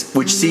forces,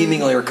 which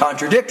seemingly are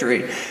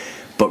contradictory,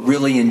 but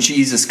really in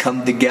Jesus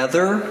come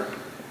together.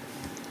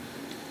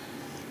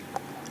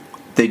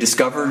 They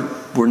discovered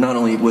was not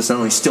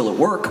only still at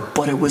work,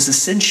 but it was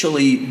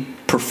essentially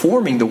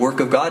performing the work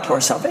of God to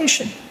our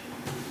salvation.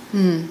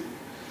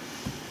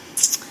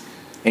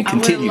 And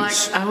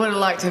continues. I would have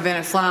liked to have been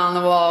a fly on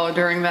the wall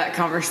during that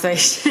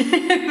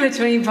conversation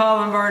between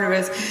Paul and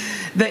Barnabas.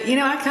 But,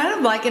 I kind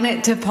of liken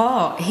it to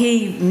Paul.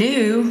 He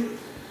knew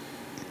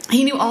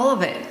all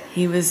of it.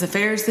 He was a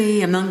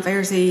Pharisee among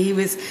Pharisees. He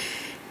was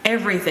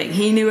everything.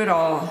 He knew it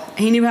all.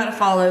 He knew how to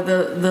follow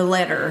the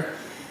letter.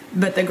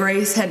 But the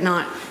grace had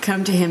not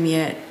come to him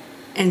yet.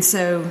 And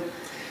so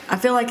I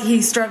feel like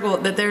he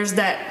struggled, that there's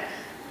that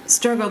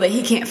struggle that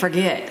he can't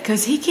forget.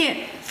 Because he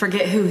can't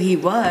forget who he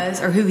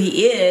was or who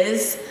he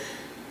is.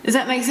 Does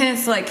that make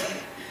sense? Like,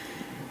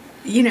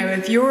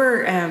 if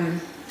you're an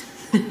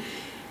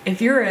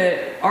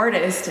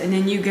artist and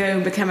then you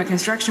go become a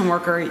construction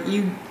worker,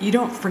 you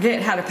don't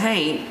forget how to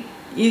paint.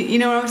 You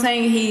know what I'm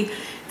saying?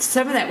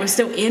 Some of that was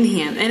still in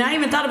him. And I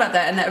even thought about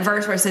that in that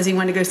verse where it says he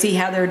wanted to go see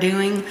how they're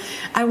doing.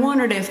 I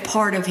wondered if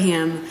part of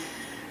him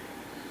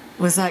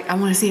was like, I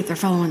want to see if they're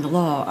following the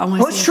law. I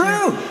want to see.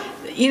 True.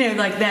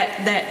 Like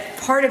that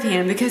part of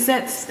him, because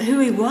that's who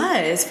he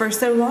was for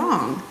so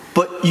long.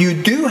 But you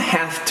do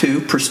have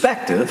to,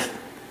 perspective,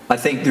 I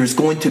think there's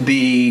going to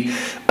be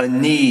a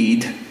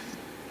need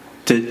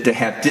to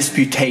have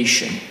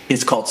disputation.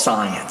 It's called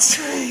science.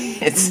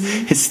 It's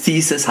his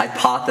thesis,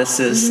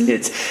 hypothesis.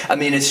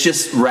 It's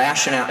just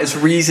rationale. It's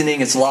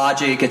reasoning. It's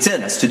logic. It's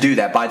in us to do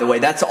that. By the way,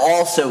 that's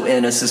also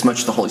in us as much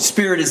as the Holy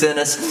Spirit is in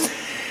us.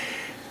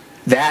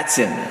 That's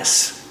in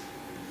us.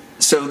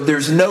 So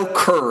there's no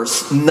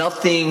curse,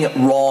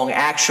 nothing wrong.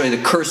 Actually,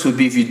 the curse would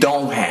be if you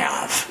don't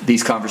have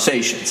these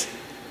conversations.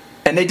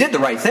 And they did the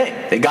right thing.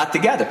 They got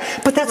together.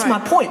 But that's my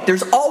point.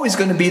 There's always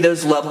going to be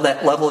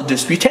that level of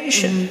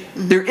disputation.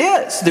 There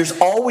is. There's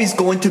always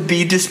going to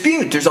be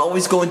dispute. There's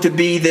always going to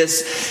be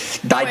this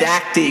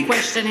didactic.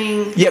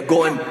 Questioning.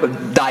 Going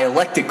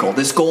dialectical.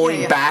 This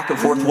going back and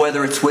forth,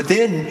 whether it's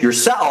within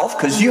yourself,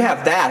 because you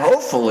have that,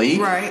 hopefully.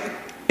 Right.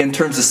 In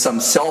terms of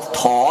some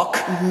self-talk,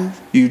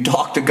 you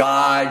talk to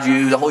God,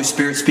 the Holy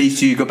Spirit speaks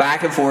to you, you go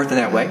back and forth in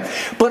that way,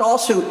 but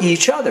also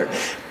each other.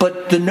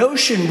 But the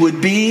notion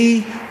would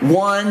be,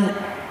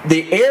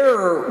 the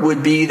error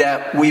would be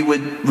that we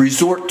would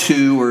resort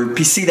to or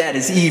see that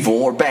as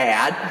evil or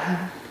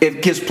bad.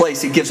 It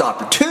gives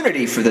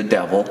opportunity for the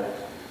devil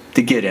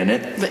to get in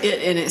it. But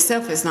it in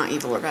itself is not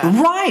evil or bad.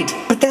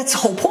 Right, but that's the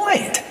whole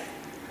point.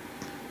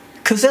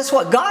 Because that's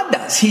what God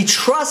does. He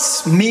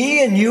trusts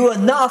me and you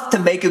enough to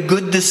make a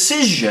good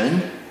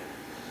decision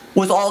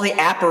with all the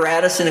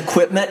apparatus and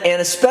equipment,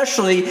 and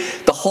especially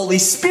the Holy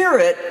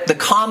Spirit, the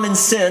common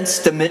sense,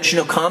 dimension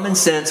of common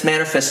sense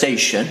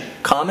manifestation,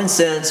 common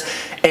sense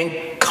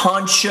and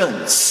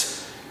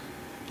conscience.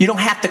 You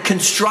don't have to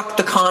construct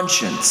the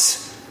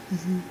conscience.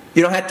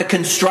 You don't have to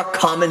construct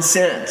common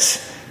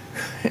sense.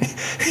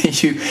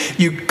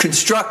 You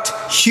construct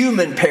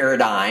human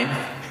paradigm.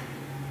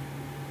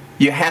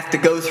 You have to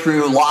go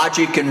through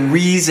logic and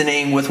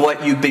reasoning with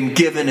what you've been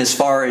given as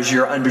far as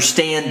your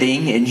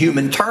understanding in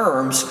human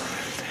terms.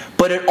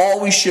 But it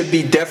always should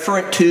be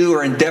deferent to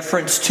or in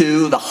deference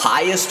to the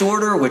highest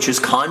order, which is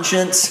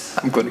conscience.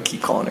 I'm going to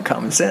keep calling it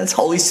common sense.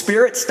 Holy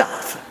Spirit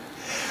stuff.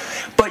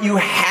 But you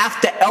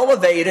have to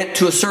elevate it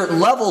to a certain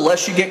level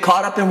lest you get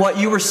caught up in what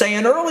you were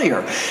saying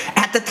earlier.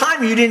 At the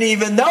time, you didn't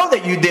even know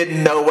that you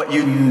didn't know what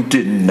you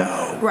didn't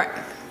know. Right.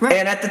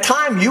 And at the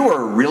time, you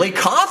were really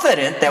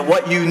confident that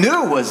what you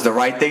knew was the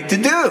right thing to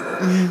do.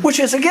 Which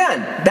is, again,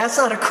 that's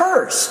not a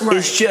curse. Right.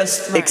 It's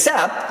just,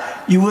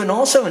 except you wouldn't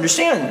also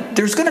understand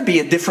there's going to be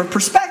a different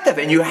perspective,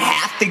 and you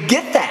have to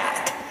get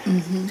that.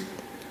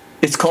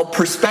 It's called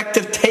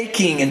perspective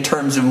taking in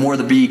terms of more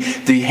the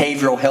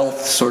behavioral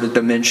health sort of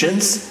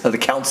dimensions of the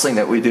counseling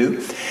that we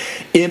do.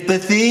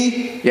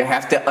 Empathy, you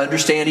have to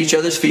understand each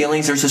other's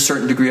feelings. There's a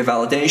certain degree of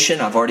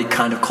validation. I've already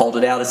kind of called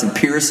it out as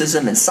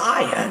empiricism and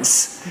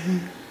science.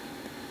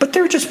 But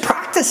they're just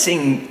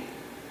practicing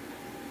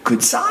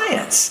good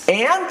science.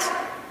 And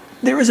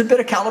there was a bit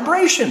of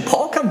calibration.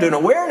 Paul come to an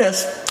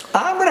awareness,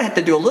 I'm going to have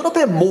to do a little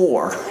bit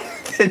more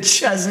than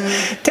just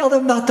tell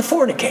them not to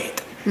fornicate.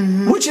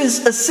 Which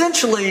is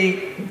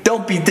essentially,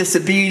 don't be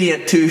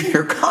disobedient to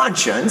your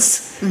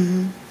conscience.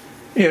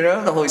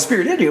 The Holy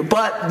Spirit in you.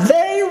 But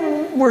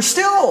they we're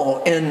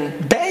still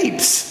in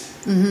babes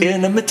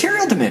in a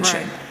material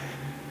dimension. Right.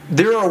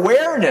 Their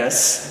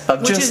awareness of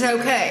Which just is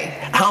okay.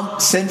 how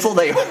sinful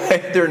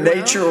their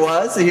nature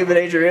was, the human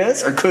nature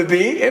is, or could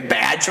be, and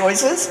bad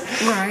choices.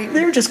 Right.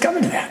 They're just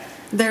coming to that.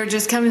 They're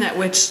just coming to that,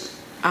 which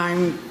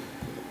I'm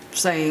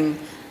saying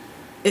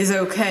is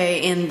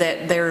okay in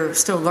that they're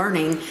still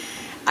learning.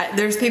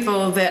 There's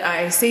people that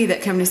I see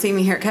that come to see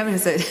me here at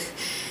Covenant,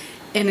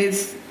 and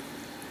it's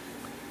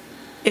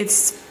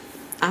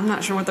I'm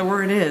not sure what the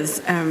word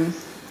is.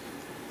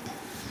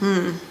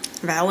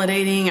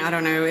 Validating, I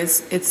don't know.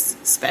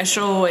 It's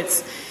special.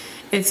 It's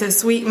a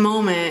sweet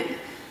moment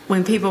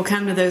when people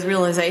come to those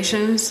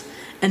realizations,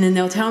 and then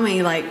they'll tell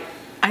me, like,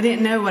 I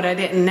didn't know what I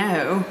didn't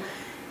know,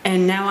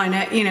 and now I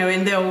know,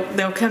 and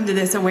they'll come to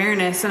this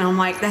awareness, and I'm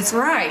like, that's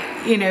right,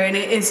 and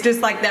it's just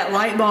like that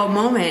light bulb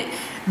moment.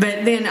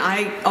 But then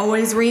I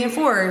always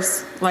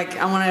reinforce, like,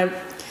 I want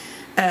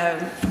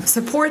to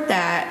support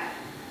that,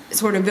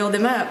 sort of build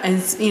them up,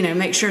 and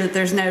make sure that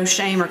there's no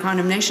shame or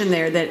condemnation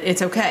there, that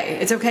it's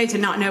okay to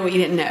not know what you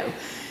didn't know,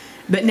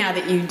 but now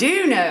that you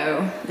do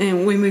know,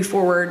 and we move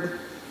forward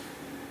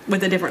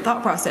with a different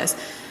thought process.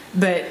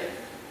 But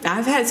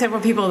I've had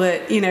several people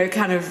that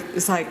kind of,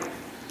 it's like,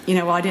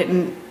 well, I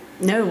didn't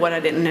know what I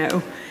didn't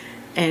know,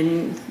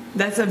 and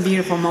that's a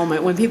beautiful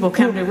moment when people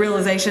come to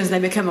realizations, they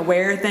become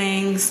aware of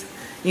things.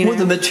 Well,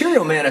 the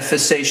material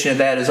manifestation of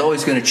that is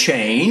always going to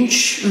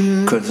change,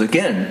 because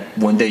again,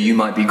 one day you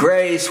might be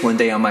grace, one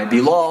day I might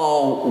be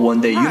law,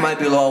 one day you might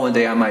be law, one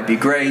day I might be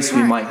grace,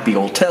 we might be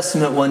Old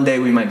Testament, one day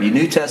we might be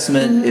New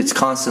Testament. It's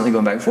constantly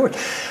going back and forth.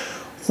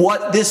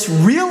 What this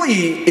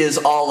really is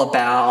all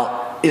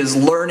about is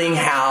learning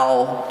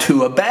how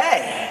to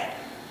obey.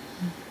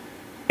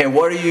 And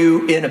what are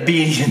you in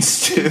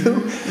obedience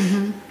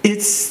to?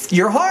 It's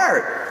your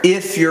heart.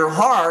 If your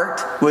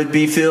heart would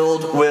be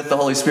filled with the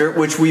Holy Spirit,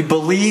 which we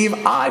believe,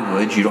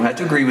 you don't have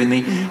to agree with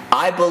me,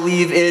 I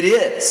believe it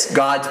is.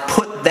 God's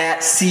put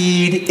that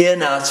seed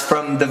in us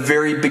from the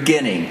very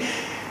beginning.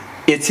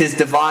 It's His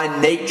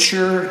divine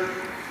nature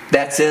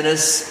that's in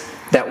us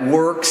that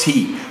works.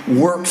 He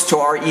works to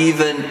our,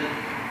 even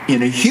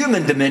in a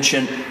human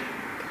dimension,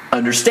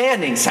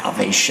 understanding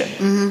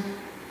salvation.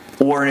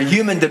 Or in a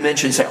human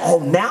dimension, say, oh,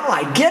 now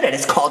I get it.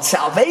 It's called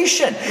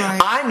salvation. Right.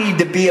 I need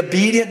to be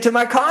obedient to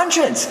my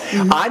conscience.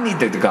 I need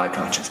the God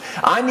conscience.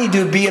 I need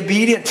to be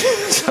obedient to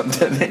some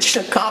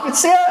dimension of common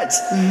sense.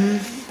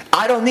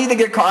 I don't need to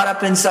get caught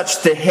up in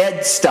such the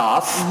head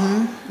stuff.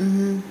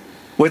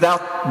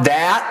 Without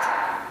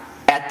that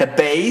at the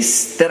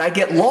base, that I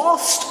get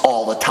lost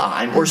all the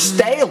time or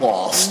stay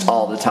lost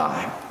all the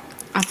time.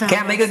 I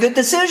can't make a good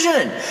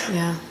decision.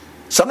 Yeah.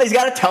 Somebody's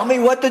got to tell me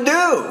what to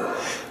do.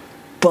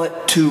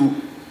 But to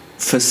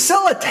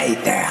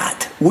facilitate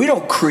that, we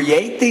don't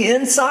create the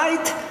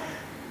insight.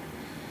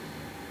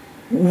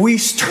 We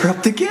stir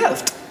up the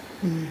gift.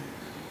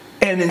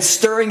 And in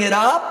stirring it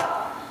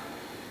up,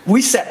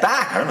 we set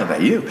back, I don't know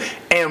about you,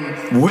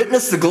 and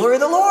witness the glory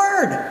of the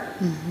Lord.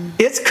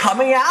 It's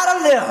coming out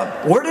of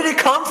them. Where did it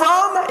come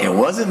from? It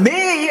wasn't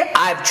me.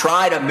 I've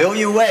tried a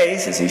million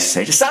ways, as he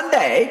said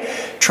Sunday,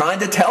 trying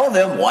to tell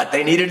them what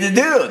they needed to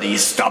do.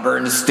 These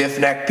stubborn,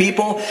 stiff-necked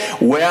people.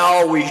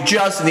 Well, we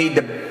just need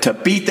to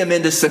beat them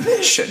into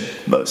submission,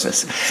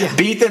 Moses. Yeah.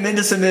 Beat them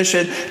into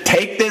submission.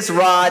 Take this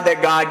rod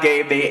that God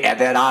gave me, and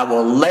then I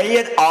will lay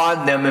it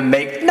on them and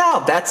make...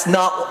 No, that's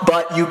not...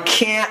 But you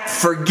can't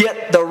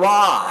forget the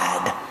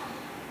rod.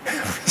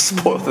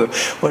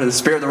 What is the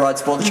spirit of the rod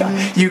spoil the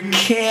child? You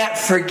can't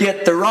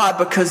forget the rod,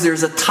 because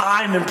there's a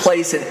time and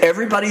place in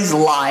everybody's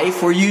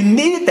life where you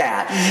need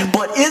that.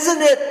 But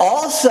isn't it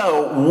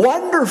also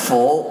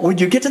wonderful when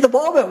you get to the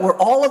moment where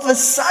all of a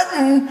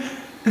sudden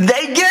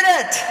they get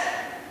it,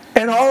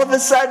 and all of a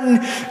sudden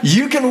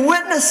you can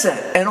witness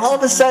it, and all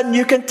of a sudden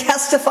you can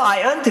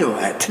testify unto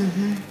it,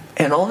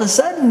 and all of a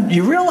sudden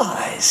you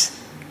realize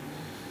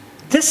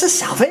this is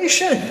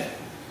salvation.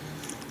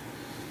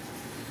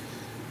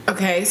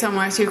 Okay, so I'm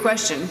going to ask you a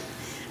question.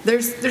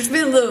 There's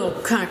been a little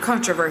kind of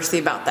controversy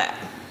about that,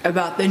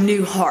 about the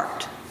new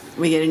heart.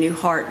 We get a new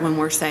heart when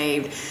we're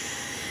saved.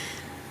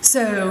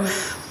 So,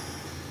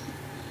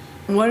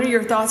 what are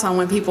your thoughts on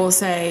when people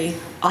say,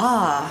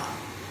 but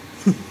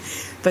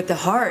the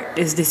heart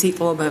is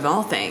deceitful above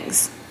all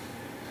things,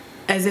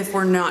 as if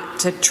we're not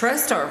to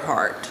trust our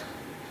heart?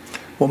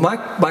 Well,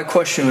 my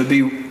question would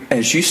be,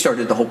 as you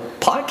started the whole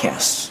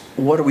podcast,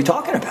 what are we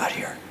talking about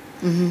here?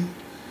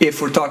 If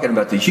we're talking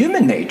about the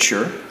human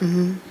nature,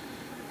 and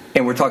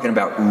we're talking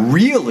about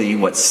really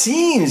what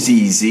seems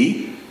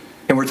easy,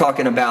 and we're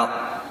talking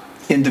about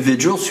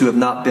individuals who have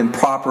not been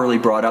properly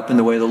brought up in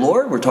the way of the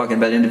Lord, we're talking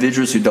about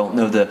individuals who don't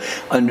know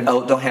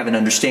don't have an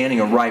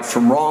understanding of right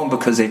from wrong,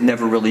 because they've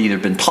never really either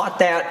been taught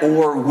that,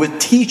 or with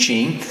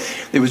teaching,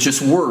 it was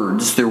just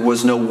words. There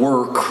was no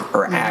work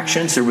or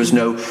actions. There was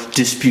no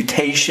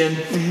disputation.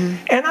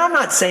 And I'm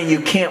not saying you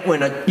can't,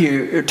 when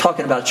you're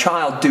talking about a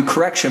child, do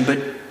correction, but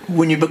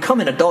when you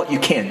become an adult, you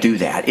can't do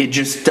that. It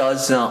just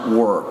does not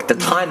work. The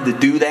time to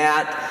do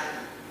that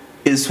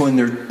is when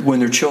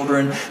they're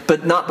children,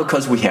 but not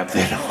because we have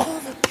all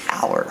the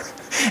power.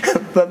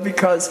 but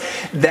because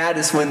that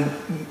is when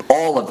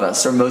all of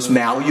us are most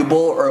malleable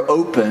or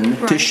open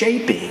to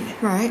shaping.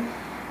 Right.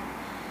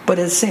 But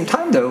at the same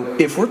time, though,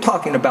 if we're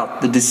talking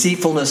about the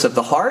deceitfulness of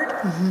the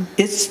heart,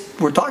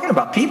 we're talking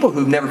about people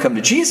who've never come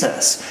to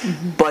Jesus.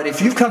 But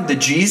if you've come to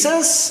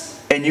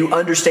Jesus and you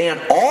understand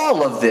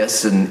all of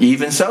this, and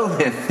even so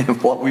in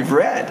what we've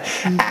read,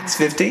 Acts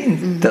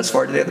 15, thus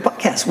far today of the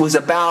podcast, was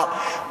about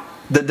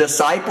the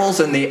disciples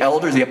and the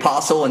elders, the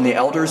apostle and the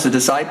elders, the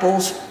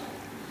disciples,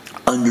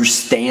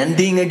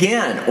 understanding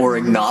again or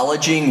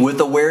acknowledging with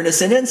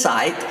awareness and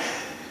insight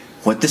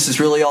what this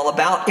is really all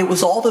about. It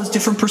was all those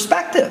different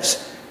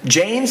perspectives.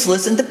 James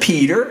listened to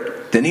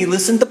Peter, then he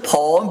listened to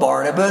Paul and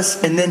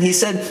Barnabas, and then he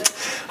said,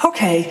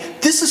 okay,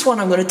 this is what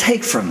I'm going to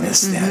take from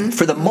this then.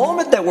 For the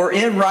moment that we're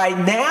in right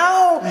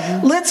now,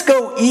 let's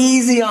go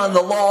easy on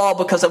the law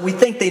because we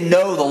think they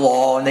know the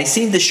law and they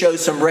seem to show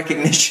some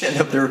recognition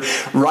of their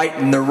right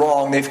and their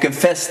wrong. They've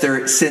confessed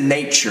their sin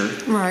nature.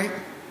 Right.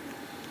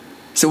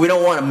 So we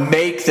don't want to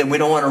make them, we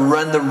don't want to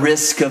run the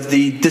risk of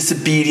the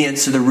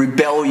disobedience or the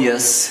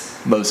rebellious.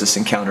 Moses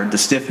encountered the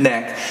stiff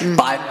neck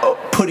by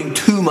putting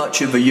too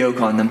much of a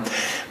yoke on them.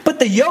 But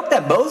the yoke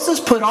that Moses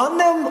put on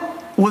them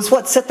was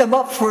what set them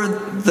up for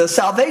the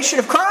salvation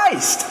of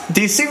Christ.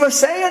 Do you see what I'm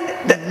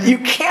saying? That you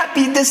can't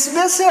be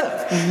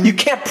dismissive. You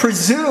can't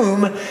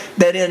presume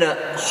that in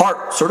a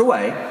heart sort of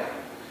way,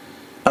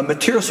 a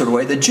material sort of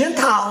way, the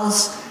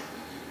Gentiles,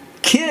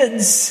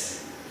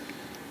 kids,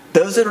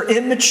 those that are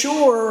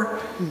immature,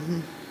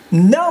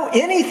 know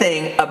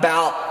anything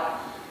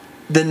about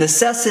the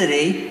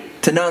necessity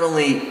to not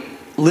only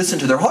listen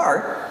to their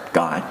heart,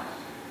 God,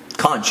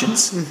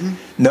 conscience,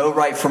 know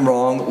right from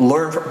wrong,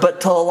 learn from, but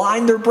to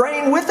align their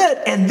brain with it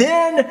and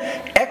then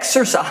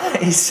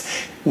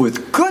exercise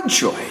with good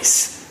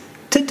choice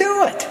to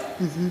do it.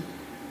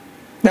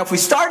 Now, if we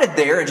started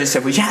there and just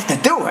said, well, you have to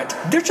do it,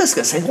 they're just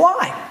going to say,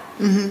 why?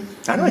 I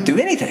don't want to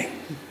do anything.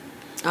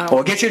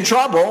 Well, get you in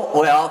trouble.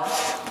 Well,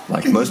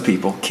 like most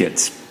people,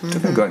 kids, they're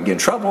going to go out and get in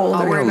trouble.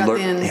 They're going to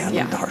learn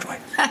the hard way.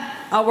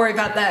 I'll worry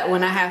about that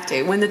when I have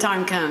to, when the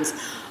time comes.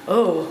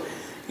 Oh,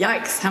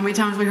 yikes. How many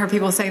times we heard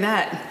people say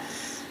that?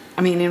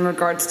 I mean, in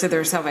regards to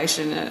their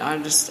salvation,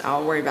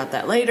 I'll worry about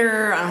that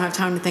later. I don't have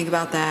time to think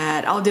about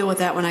that. I'll deal with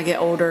that when I get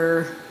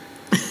older.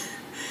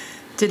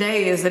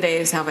 Today is the day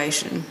of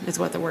salvation, is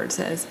what the word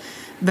says.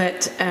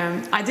 But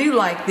I do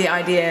like the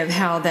idea of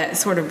how that's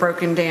sort of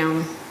broken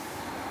down.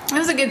 It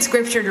was a good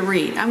scripture to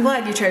read. I'm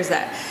glad you chose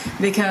that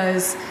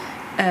because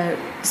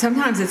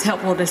sometimes it's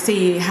helpful to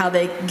see how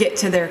they get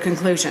to their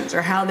conclusions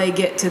or how they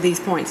get to these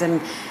points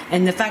and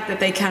the fact that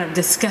they kind of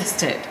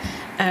discussed it.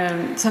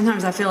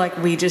 Sometimes I feel like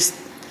we just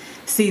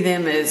see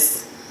them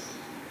as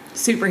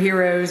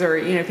superheroes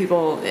or,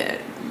 people,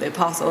 the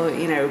apostle,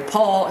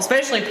 Paul,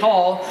 especially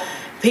Paul,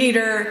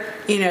 Peter,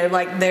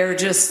 like they're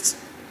just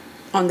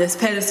on this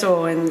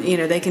pedestal and,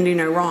 they can do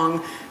no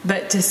wrong.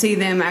 But to see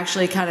them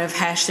actually kind of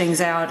hash things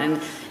out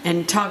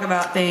and talk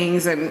about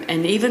things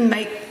and even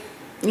make,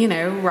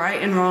 right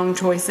and wrong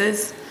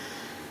choices.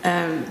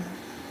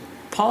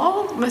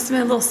 Paul must have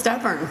been a little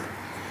stubborn.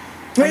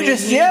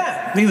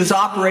 He was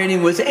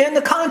operating within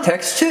the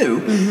context too.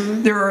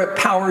 There are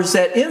powers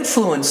that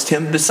influenced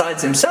him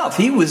besides himself.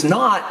 He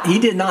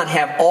did not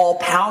have all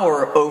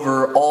power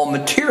over all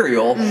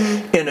material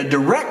in a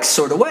direct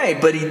sort of way,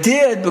 but he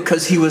did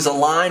because he was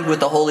aligned with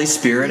the Holy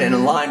Spirit and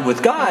aligned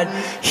with God.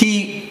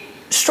 He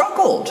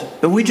struggled,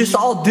 and we just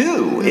all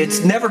do.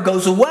 It never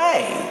goes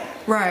away.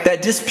 Right.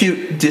 That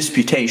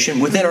disputation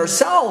within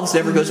ourselves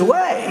never goes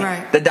away.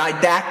 Right. The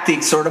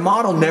didactic sort of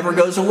model never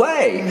goes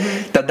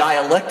away. The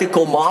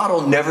dialectical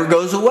model never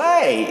goes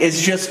away.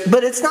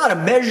 But it's not a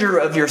measure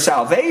of your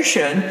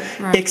salvation,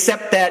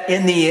 except that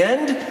in the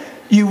end,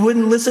 you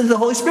wouldn't listen to the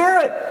Holy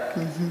Spirit.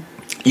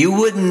 You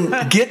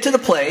wouldn't get to the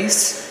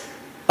place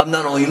of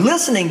not only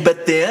listening,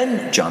 but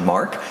then, John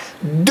Mark,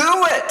 do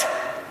it.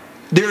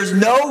 There's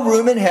no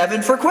room in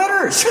heaven for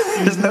quitters.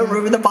 There's no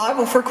room in the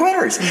Bible for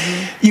quitters.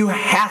 You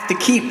have to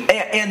keep,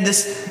 and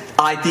this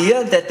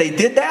idea that they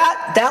did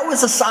that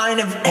was a sign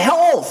of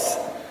health.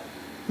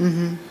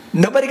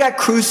 Nobody got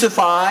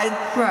crucified.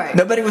 Right.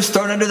 Nobody was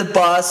thrown under the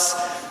bus.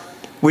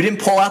 We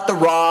didn't pull out the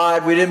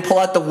rod. We didn't pull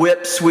out the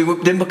whips. We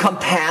didn't become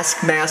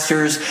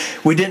taskmasters.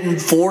 We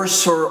didn't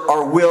force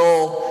our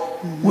will.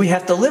 We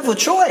have to live with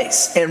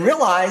choice and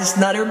realize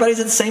not everybody's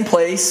at the same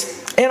place.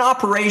 And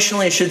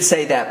operationally, I should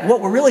say that.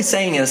 What we're really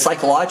saying in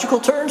psychological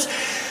terms,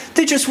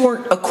 they just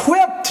weren't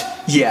equipped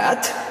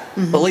yet.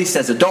 At least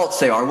as adults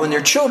they are. When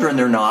they're children,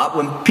 they're not.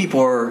 When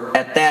people are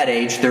at that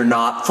age, they're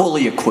not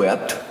fully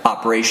equipped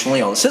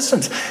operationally, all the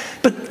systems.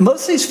 But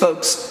most of these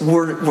folks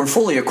were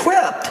fully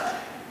equipped.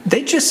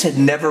 They just had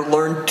never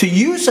learned to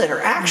use it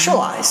or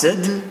actualize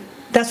it.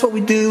 That's what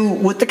we do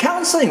with the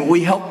counseling.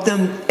 We help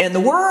them, and the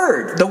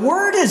Word. The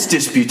Word is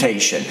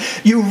disputation.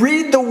 You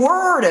read the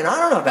Word, and I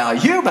don't know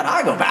about you, but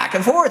I go back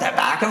and forth,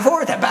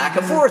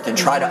 and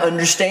try to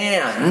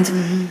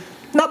understand.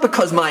 Not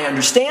because my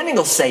understanding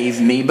will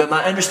save me, but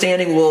my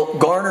understanding will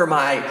garner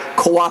my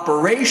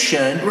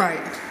cooperation.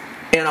 Right.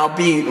 And I'll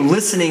be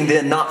listening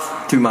then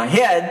not through my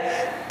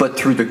head, but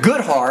through the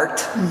good heart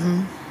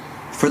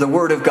for the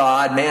Word of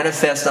God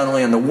manifest not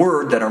only in the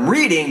Word that I'm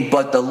reading,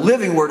 but the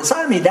living Word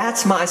inside of me.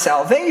 That's my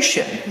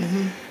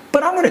salvation.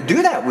 But I'm going to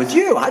do that with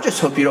you. I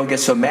just hope you don't get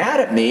so mad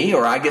at me,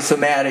 or I get so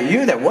mad at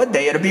you that one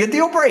day it'll be a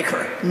deal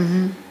breaker.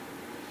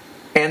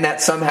 And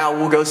that somehow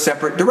we'll go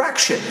separate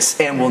directions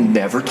and we'll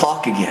never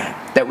talk again.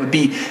 That would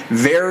be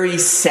very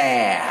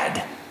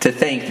sad to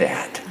think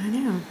that. I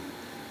know.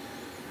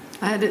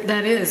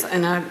 That is,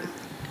 and I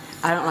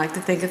don't like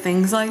to think of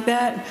things like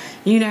that.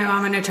 You know,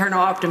 I'm an eternal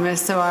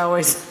optimist, so I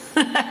always...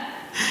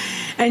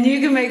 and you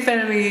can make fun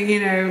of me, you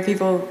know,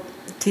 people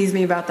tease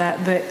me about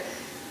that, but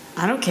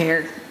I don't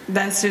care.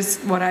 That's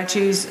just what I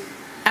choose.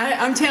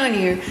 I'm telling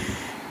you,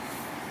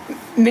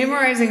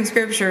 memorizing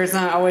scripture has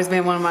not always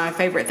been one of my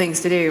favorite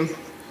things to do.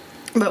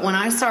 But when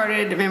I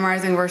started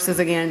memorizing verses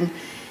again,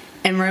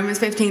 and Romans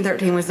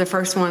 15:13 was the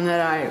first one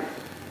that I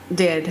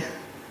did,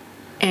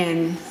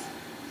 and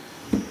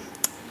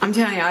I'm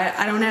telling you,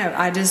 I don't know.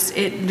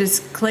 It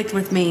just clicked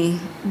with me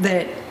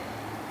that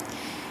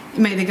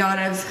may the God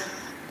of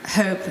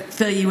hope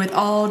fill you with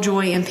all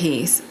joy and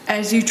peace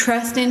as you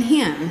trust in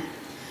Him,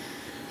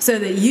 so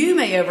that you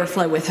may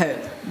overflow with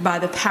hope by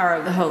the power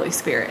of the Holy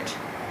Spirit.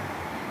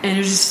 And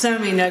there's just so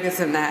many nuggets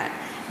in that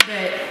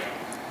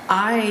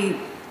I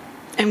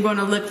am going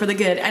to look for the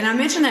good. And I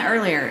mentioned that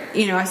earlier.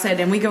 You know, I said,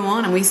 and we go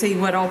on and we see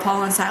what all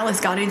Paul and Silas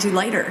got into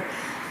later.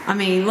 I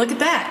mean, look at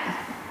that.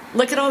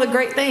 Look at all the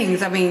great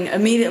things. I mean,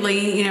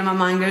 immediately, you know, my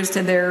mind goes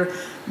to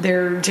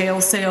their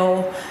jail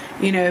cell,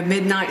 you know,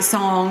 midnight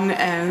song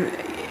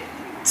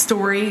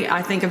story.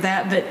 I think of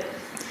that. But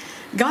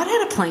God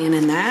had a plan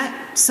in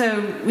that.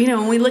 So, you know,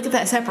 when we look at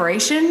that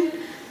separation,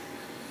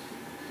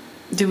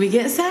 do we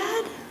get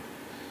sad?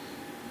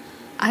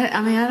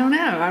 I mean, I don't know.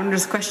 I'm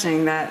just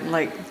questioning that.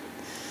 Like,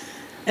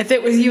 if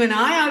it was you and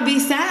I would be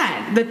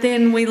sad. But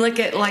then we look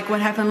at, like,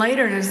 what happened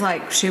later, and it's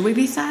like, should we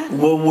be sad?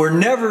 Well, we're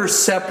never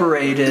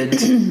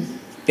separated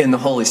in the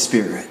Holy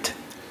Spirit.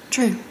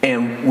 True.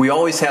 And we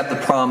always have the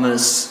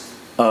promise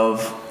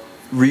of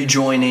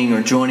rejoining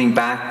or joining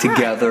back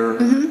together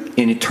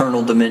in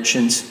eternal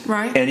dimensions.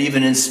 Right. And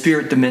even in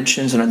spirit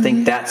dimensions. And I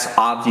think that's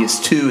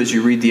obvious, too, as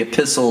you read the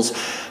epistles.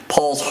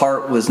 Paul's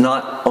heart was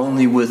not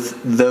only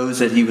with those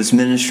that he was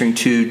ministering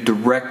to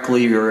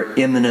directly or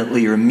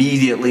imminently or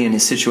immediately in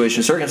his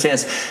situation or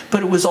circumstance,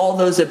 but it was all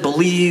those that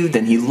believed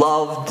and he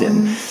loved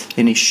and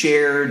he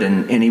shared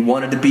and he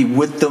wanted to be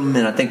with them.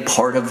 And I think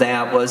part of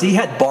that was he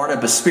had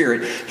Barnabas'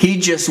 spirit. He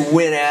just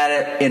went at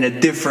it in a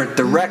different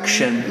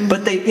direction,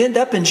 but they end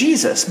up in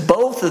Jesus.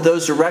 Both of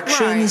those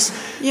directions,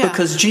 right. Yeah.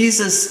 Because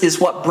Jesus is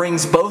what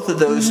brings both of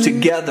those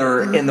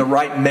together in the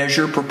right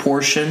measure,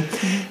 proportion,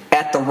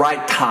 at the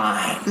right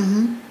time.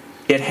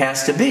 It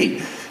has to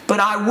be. But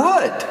I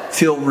would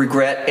feel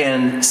regret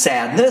and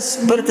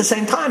sadness, but at the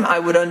same time, I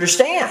would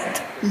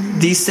understand.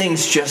 These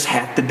things just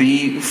have to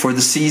be for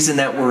the season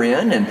that we're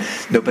in, and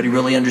nobody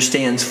really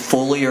understands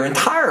fully or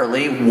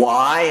entirely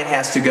why it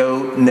has to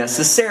go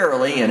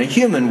necessarily in a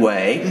human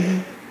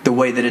way, the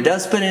way that it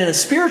does. But in a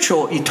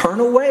spiritual,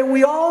 eternal way,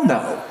 we all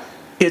know.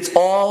 It's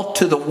all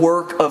to the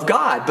work of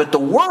God. But the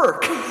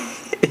work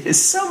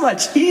is so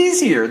much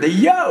easier. The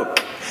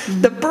yoke,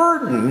 the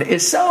burden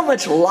is so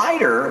much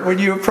lighter when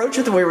you approach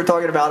it the way we're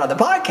talking about on the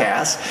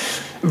podcast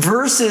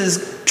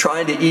versus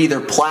trying to either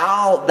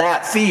plow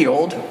that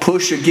field,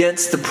 push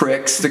against the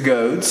pricks, the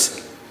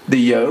goads, the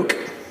yoke,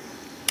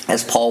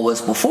 as Paul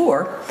was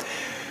before.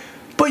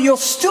 But you'll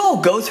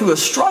still go through a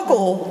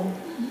struggle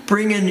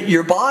bringing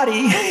your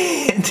body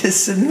into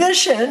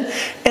submission,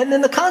 and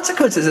then the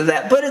consequences of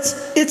that. But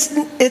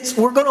it's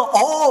we're going to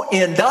all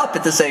end up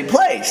at the same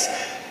place.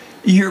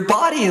 Your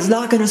body is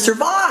not going to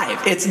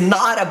survive. It's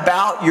not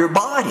about your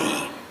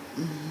body.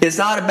 It's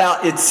not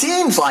about, it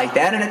seems like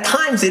that, and at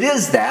times it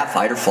is that,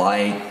 fight or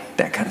flight,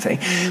 that kind of thing.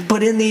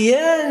 But in the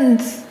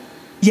end,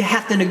 you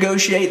have to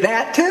negotiate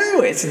that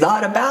too. It's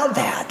not about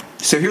that.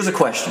 So here's a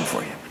question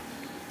for you.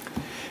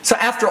 So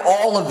after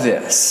all of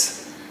this,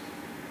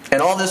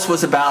 and all this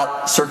was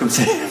about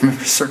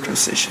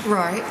circumcision.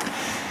 Right.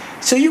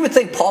 So you would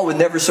think Paul would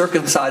never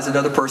circumcise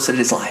another person in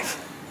his life.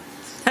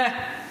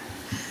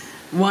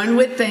 One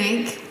would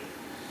think,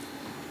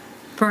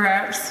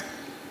 perhaps.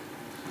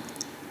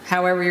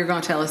 However, you're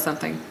going to tell us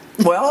something.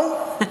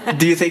 Well,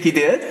 do you think he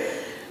did?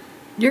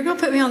 You're going to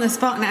put me on the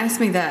spot and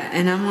ask me that,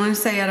 and I'm going to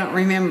say I don't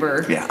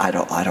remember. Yeah, I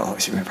don't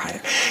always remember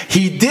either.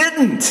 He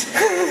didn't.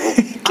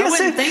 I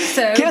wouldn't think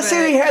so. Guess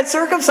who he had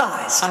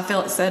circumcised? I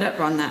feel it set up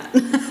on that.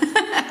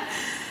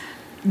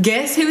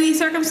 Guess who he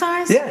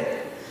circumcised?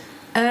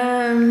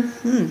 Yeah.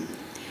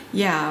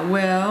 Yeah,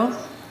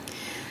 well...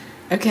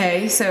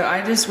 Okay, so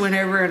I just went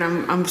over, and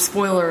I'm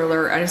spoiler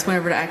alert, I just went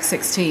over to Acts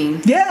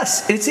 16.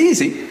 Yes, it's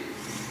easy.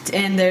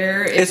 And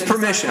there it's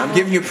permission. I'm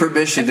giving you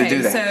permission to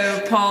do that.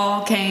 So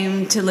Paul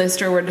came to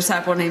Lystra where a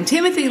disciple named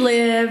Timothy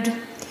lived,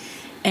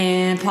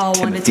 and Paul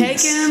wanted to take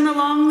him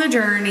along the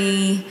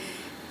journey.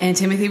 And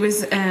Timothy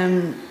was,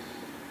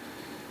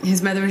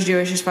 his mother was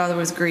Jewish, his father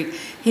was Greek.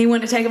 He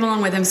wanted to take him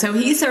along with him, so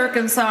he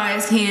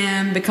circumcised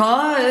him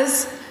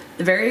because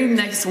the very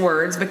next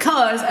words,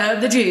 because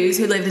of the Jews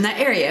who lived in that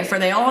area, for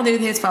they all knew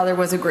that his father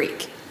was a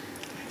Greek.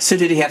 So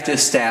did he have to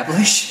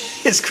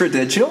establish his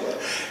credential,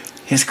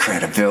 his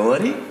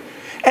credibility?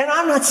 And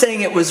I'm not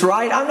saying it was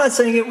right. I'm not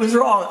saying it was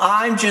wrong.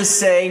 I'm just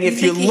saying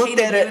if you looked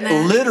at it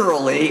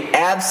literally,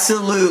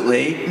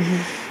 absolutely,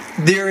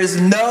 there is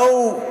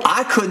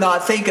I could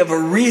not think of a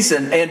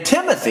reason. And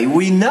Timothy,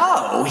 we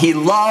know he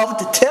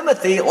loved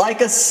Timothy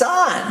like a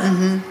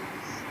son.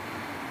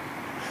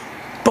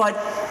 But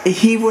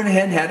he went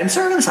ahead and had him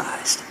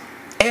circumcised.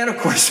 And of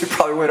course, it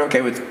probably went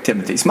okay with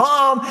Timothy's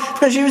mom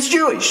because she was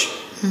Jewish.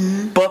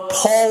 But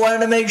Paul wanted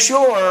to make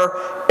sure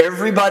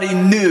everybody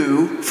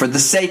knew, for the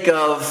sake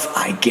of,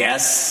 I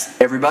guess,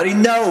 everybody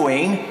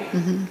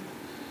knowing,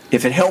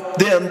 if it helped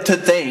them to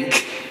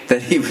think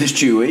that he was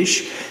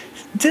Jewish,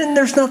 then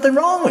there's nothing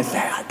wrong with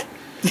that.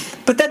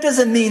 But that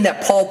doesn't mean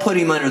that Paul put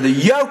him under the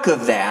yoke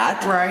of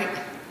that. Right.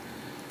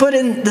 But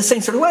in the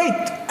same sort of way,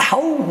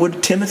 how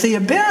would Timothy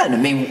have been? I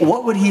mean,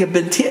 what would he have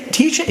been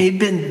teaching? He'd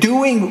been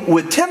doing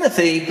with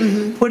Timothy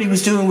what he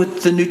was doing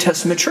with the New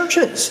Testament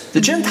churches, the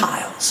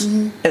Gentiles,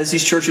 as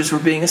these churches were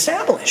being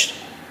established.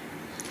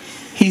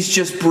 He's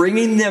just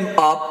bringing them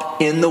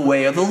up in the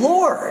way of the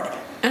Lord.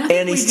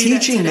 And he's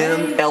teaching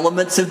them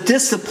elements of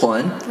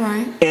discipline.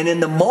 Right. And in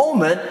the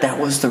moment, that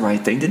was the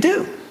right thing to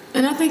do.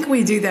 And I think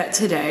we do that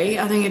today.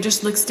 I think it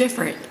just looks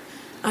different.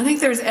 I think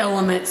there's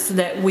elements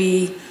that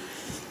we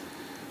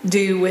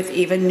do with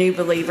even new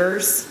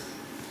believers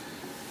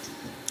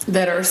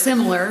that are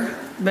similar,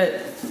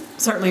 but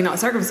certainly not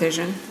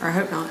circumcision, or I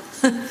hope not.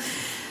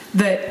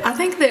 But I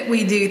think that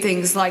we do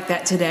things like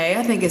that today.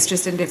 I think it's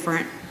just in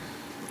different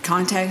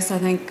contexts. I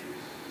think.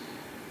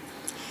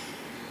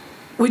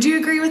 Would you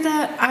agree with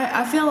that?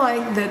 I feel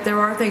like that there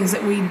are things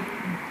that we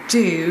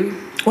do.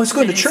 Well, let's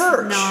go to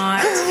church.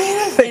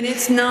 And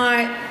it's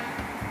not,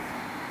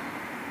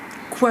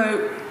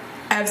 quote,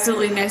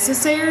 absolutely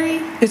necessary.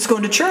 It's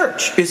going to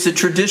church. It's the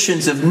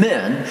traditions of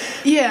men.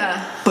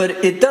 Yeah.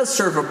 But it does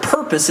serve a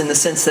purpose in the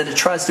sense that it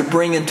tries to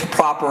bring into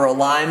proper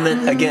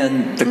alignment,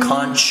 again, the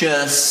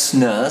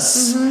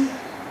consciousness,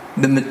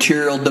 the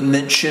material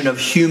dimension of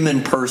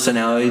human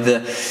personality,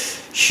 the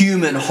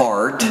human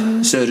heart,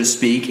 so to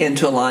speak,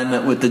 into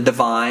alignment with the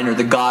divine or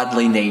the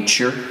godly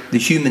nature, the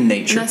human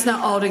nature. And that's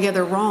not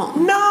altogether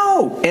wrong.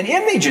 No. An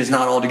image is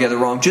not altogether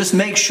wrong. Just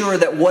make sure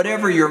that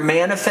whatever you're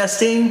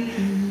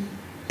manifesting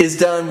is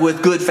done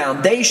with good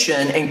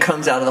foundation and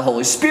comes out of the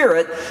Holy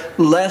Spirit,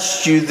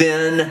 lest you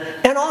then...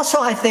 And also,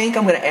 I think,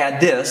 I'm going to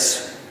add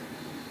this.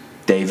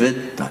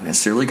 David, not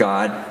necessarily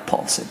God.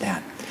 Paul said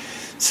that.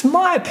 It's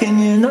my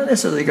opinion, not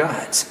necessarily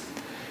God's.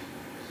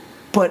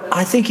 But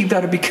I think you've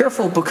got to be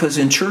careful because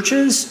in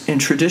churches, in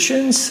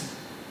traditions,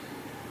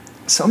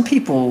 some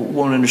people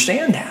won't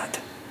understand that.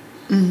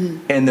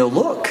 And they'll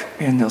look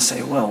and they'll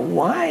say, well,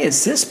 why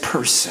is this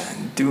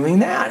person doing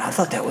that? I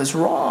thought that was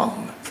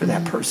wrong for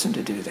that person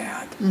to do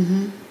that.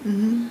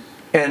 And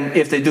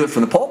if they do it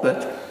from the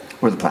pulpit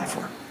or the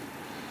platform,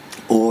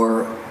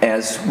 or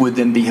as would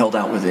then be held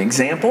out with an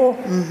example,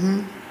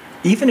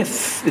 even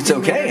if it's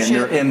okay in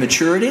their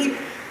immaturity,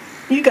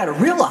 you got to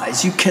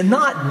realize you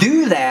cannot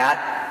do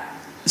that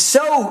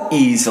so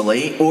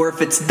easily, or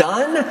if it's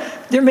done,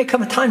 there may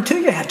come a time too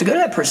you have to go to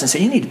that person and say,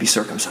 you need to be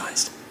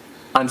circumcised.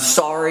 I'm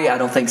sorry, I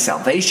don't think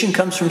salvation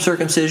comes from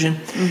circumcision.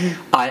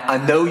 I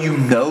know you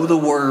know the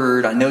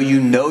Word. I know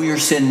you know your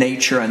sin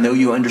nature. I know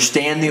you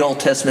understand the Old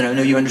Testament. I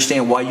know you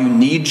understand why you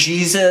need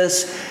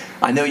Jesus.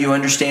 I know you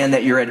understand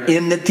that you're at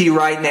enmity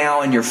right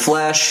now in your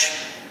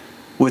flesh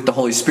with the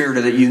Holy Spirit,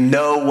 or that you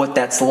know what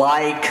that's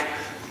like.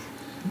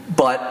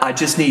 But I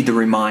just need to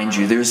remind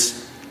you,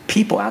 there's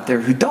people out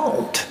there who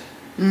don't.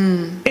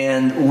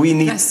 And we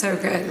need That's so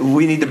good.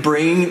 We need to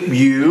bring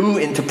you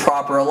into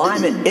proper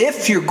alignment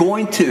if you're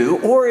going to,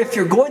 or if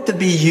you're going to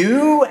be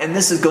you, and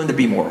this is going to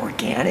be more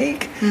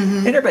organic,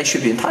 and everybody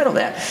should be entitled to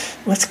that.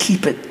 Let's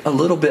keep it a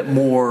little bit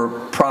more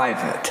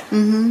private.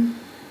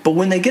 But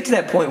when they get to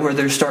that point where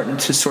they're starting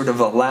to sort of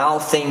allow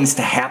things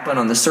to happen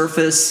on the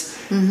surface,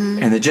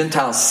 and the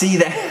Gentiles see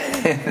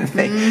that, and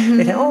they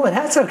think, oh,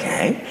 that's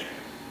okay.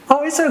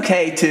 Oh, it's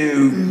okay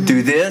to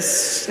do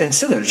this and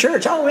still go to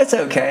church. Oh, it's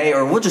okay.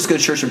 Or we'll just go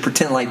to church and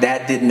pretend like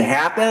that didn't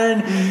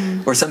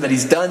happen. Or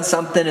somebody's done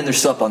something and they're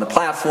still up on the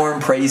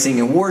platform praising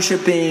and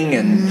worshiping,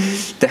 and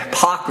the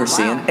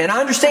hypocrisy. Wow. And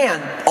I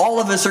understand all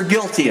of us are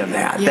guilty of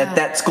that. Yeah.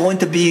 That's going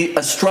to be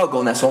a struggle,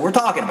 and that's what we're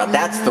talking about.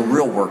 That's the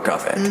real work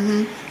of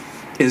it.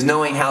 Is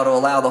knowing how to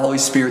allow the Holy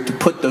Spirit to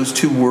put those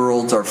two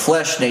worlds, our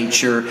flesh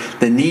nature,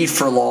 the need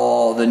for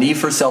law, the need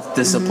for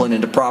self-discipline,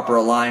 into proper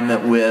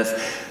alignment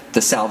with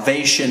the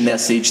salvation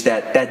message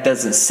that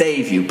doesn't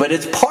save you, but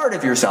it's part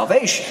of your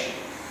salvation.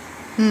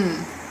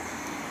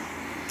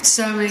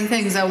 So many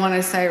things I want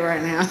to say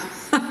right now.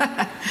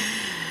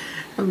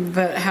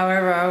 But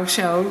however, I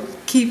shall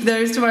keep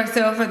those to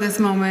myself at this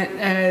moment.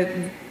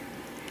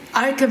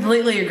 I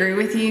completely agree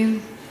with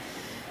you.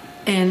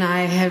 And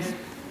I have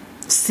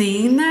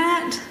seen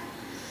that.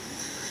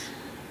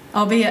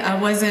 Albeit I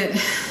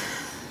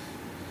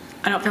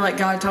don't feel like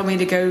God told me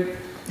to go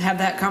have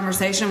that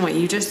conversation, what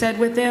you just said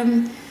with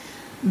them.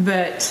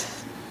 But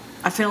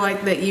I feel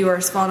like that you are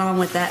spot on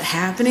with that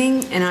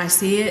happening, and I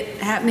see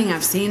it happening.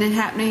 I've seen it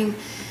happening.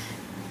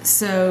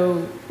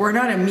 So we're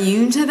not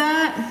immune to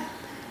that,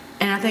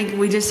 and I think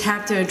we just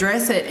have to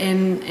address it.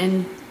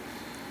 And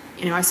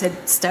I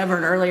said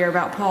stubborn earlier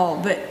about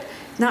Paul, but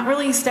not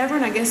really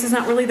stubborn, I guess is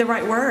not really the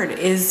right word,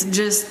 is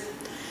just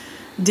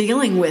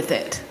dealing with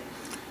it.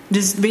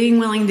 Just being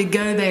willing to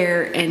go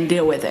there and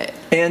deal with it.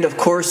 And of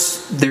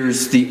course,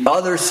 there's the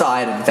other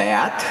side of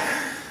that,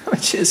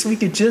 which is we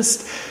could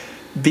just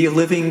be a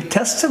living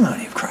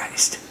testimony of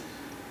Christ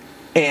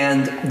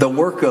and the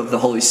work of the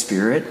Holy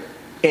Spirit,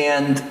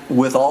 and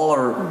with all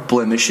our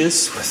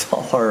blemishes, with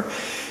all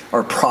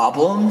our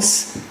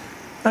problems.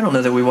 I don't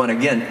know that we want to,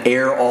 again,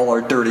 air all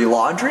our dirty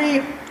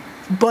laundry,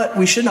 but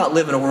we should not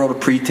live in a world of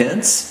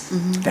pretense.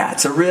 Mm-hmm.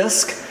 That's a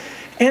risk.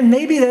 And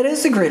maybe that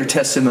is the greater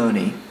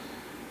testimony,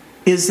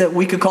 is that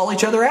we could call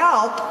each other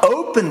out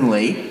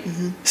openly,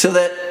 mm-hmm. so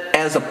that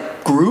as a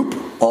group,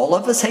 all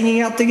of us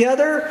hanging out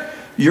together,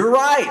 you're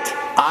right.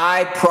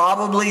 I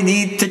probably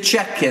need to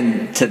check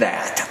into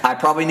that. I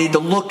probably need to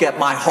look at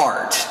my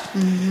heart.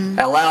 Mm-hmm.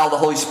 Allow the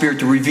Holy Spirit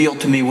to reveal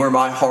to me where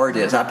my heart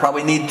is. I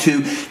probably need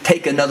to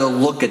take another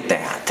look at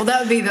that. Well,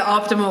 that would be the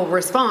optimal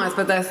response,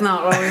 but that's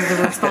not always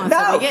the response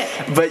that we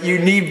get. But you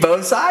need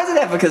both sides of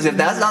that, because if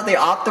that's not the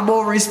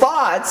optimal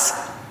response,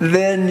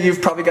 then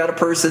you've probably got a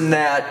person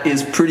that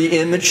is pretty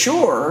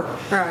immature.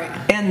 Right.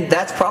 And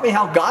that's probably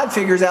how God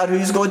figures out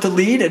who's going to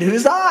lead and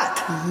who's not.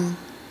 Mm-hmm.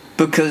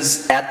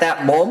 Because at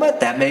that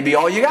moment, that may be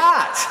all you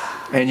got.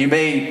 And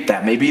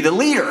that may be the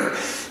leader.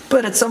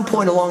 But at some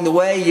point along the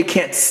way, you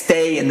can't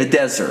stay in the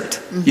desert.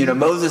 Mm-hmm.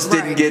 Moses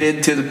didn't get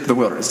into the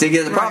wilderness, didn't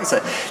get into the promised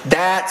land.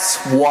 That's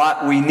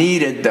what we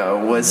needed,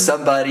 though, was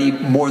somebody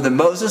more than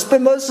Moses.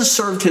 But Moses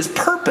served his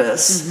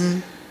purpose. Mm-hmm.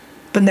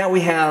 But now we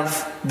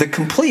have the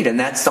complete, and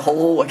that's the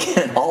whole,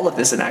 again, all of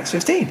this in Acts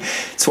 15.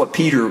 It's what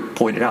Peter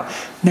pointed out.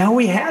 Now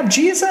we have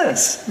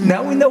Jesus. Mm-hmm.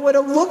 Now we know what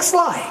it looks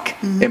like.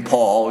 Mm-hmm. And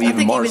Paul,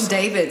 even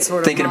David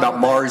sort of thinking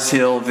about Mars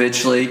Hill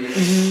eventually.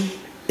 Mm-hmm.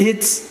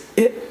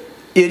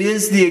 It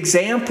is the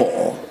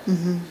example.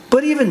 Mm-hmm.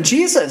 But even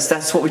Jesus,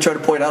 that's what we try to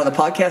point out on the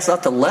podcast,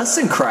 not to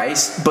lessen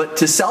Christ, but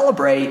to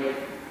celebrate.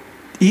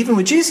 Even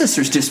with Jesus,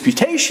 there's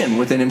disputation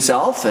within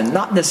himself, and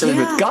not necessarily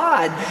with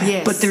God,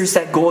 yes. But there's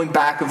that going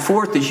back and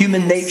forth, the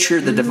human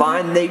nature, the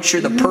divine nature,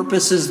 the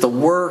purposes, the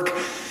work.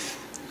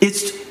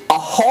 It's a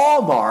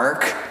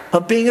hallmark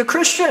of being a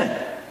Christian.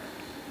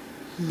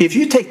 If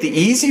you take the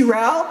easy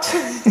route,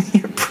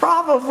 you're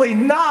probably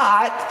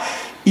not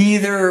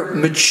either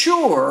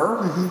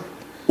mature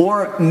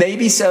or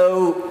maybe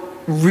so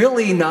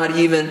really not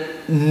even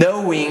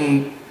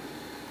knowing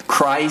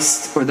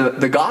Christ or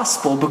the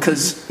gospel,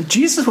 because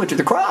Jesus went to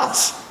the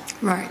cross.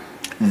 Right.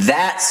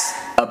 That's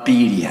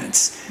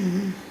obedience.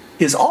 Mm-hmm.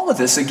 Is all of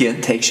this,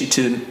 again, takes you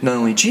to not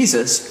only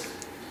Jesus,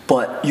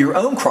 but your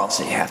own cross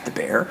that you have to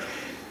bear.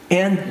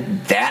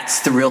 And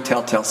that's the real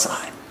telltale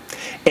sign.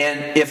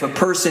 And if a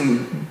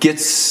person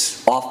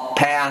gets off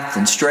path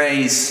and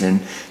strays,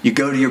 and you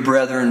go to your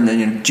brethren,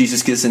 and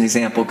Jesus gives an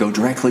example, go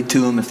directly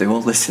to them. If they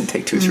won't listen,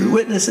 take 2 or 3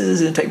 witnesses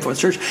and take them before the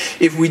church.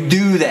 If we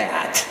do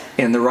that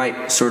in the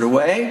right sort of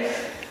way,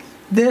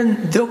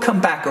 then they'll come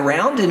back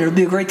around and it'll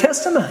be a great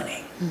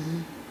testimony.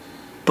 Mm-hmm.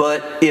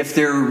 But if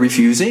they're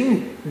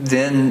refusing,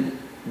 then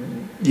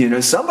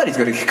somebody's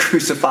going to get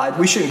crucified.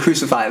 We shouldn't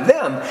crucify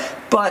them.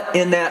 But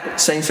in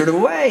that same sort of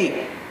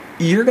way,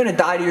 you're going to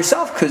die to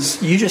yourself,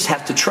 because you just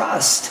have to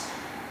trust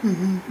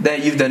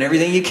that you've done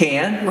everything you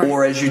can, right.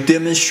 Or as you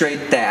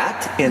demonstrate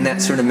that in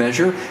that sort of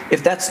measure,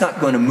 if that's not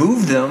going to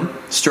move them,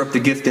 stir up the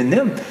gift in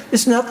them,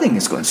 there's nothing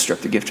that's going to stir up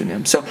the gift in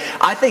them. So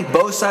I think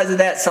both sides of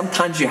that,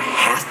 sometimes you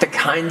have to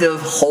kind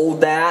of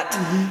hold that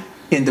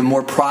into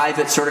more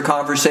private sort of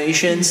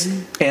conversations.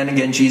 And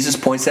again, Jesus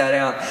points that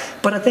out.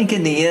 But I think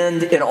in the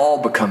end, it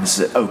all becomes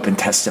an open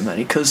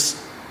testimony,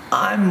 because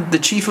I'm the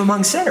chief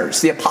among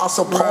sinners. The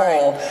Apostle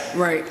Paul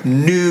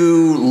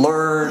knew,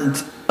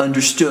 learned,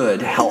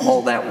 understood how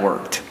all that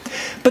worked.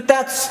 But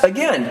that's,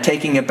 again,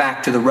 taking it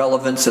back to the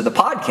relevance of the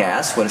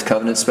podcast. What is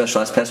Covenant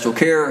Specialized Pastoral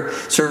Care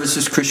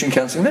Services Christian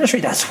Counseling Ministry?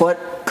 That's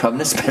what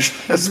Covenant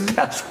Specialized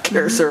Pastoral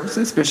Care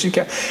Services Christian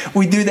Counseling.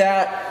 We do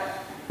that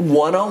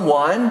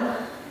one-on-one,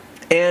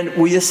 and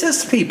we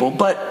assist people.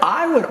 But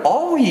I would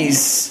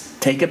always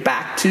take it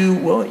back to,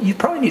 well, you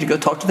probably need to go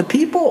talk to the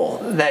people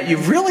that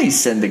you've really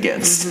sinned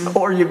against,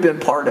 or you've been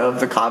part of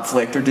the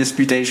conflict or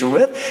disputation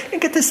with,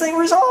 and get this thing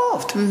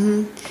resolved.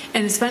 And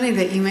it's funny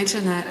that you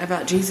mentioned that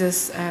about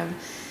Jesus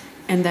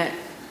and that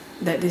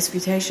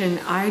disputation.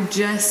 I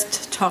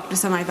just talked to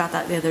somebody about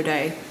that the other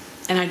day,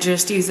 and I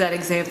just used that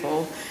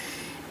example.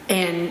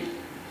 And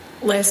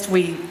lest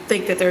we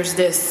think that there's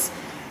this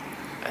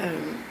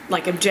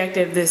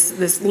objective,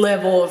 this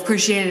level of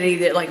Christianity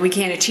that we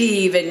can't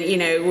achieve,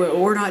 and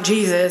we're not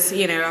Jesus.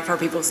 I've heard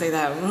people say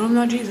that. Well, I'm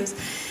not Jesus,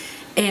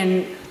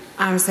 and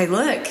I would say,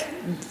 look,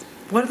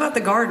 what about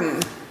the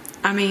garden?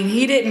 I mean,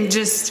 he didn't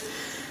just,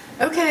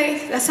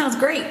 okay, that sounds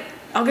great,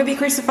 I'll go be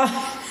crucified.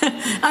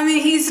 I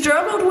mean, he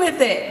struggled with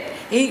it.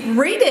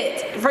 Read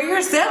it for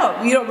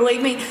yourself. You don't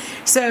believe me?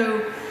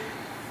 So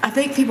I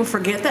think people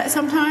forget that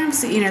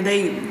sometimes.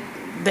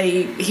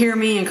 They hear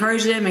me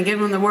encourage them and give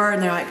them the word,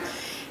 and they're like,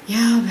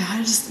 yeah, but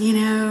I just,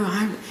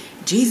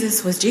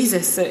 Jesus was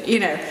Jesus,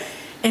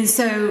 And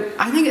so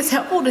I think it's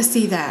helpful to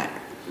see that,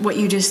 what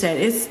you just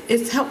said.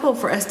 It's helpful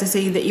for us to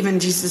see that even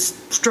Jesus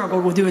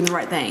struggled with doing the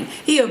right thing.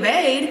 He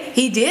obeyed,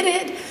 he did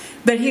it,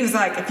 but he was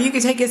like, if you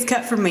could take his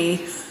cup from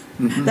me,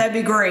 that'd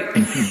be great.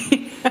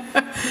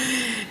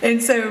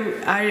 And so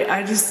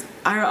I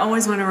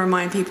always want to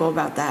remind people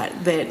about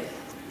that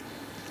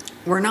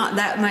we're not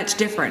that much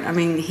different. I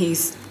mean,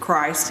 he's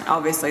Christ,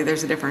 obviously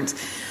there's a difference,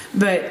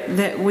 but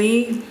that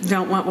we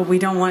don't want what we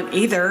don't want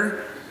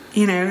either.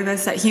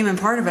 That's that human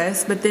part of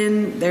us. But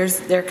then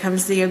there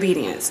comes the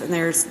obedience, and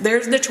there's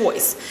the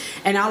choice.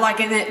 And I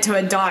liken it to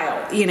a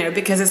dial,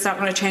 because it's not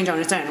going to change on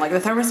its own. Like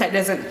the thermostat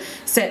doesn't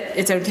set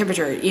its own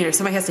temperature.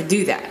 Somebody has to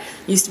do that.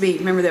 Used to be,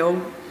 remember the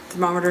old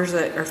thermometers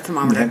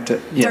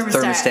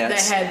thermostats that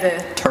had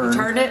the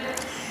turn it.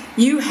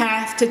 You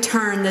have to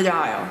turn the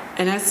dial,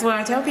 and that's what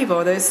I tell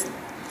people.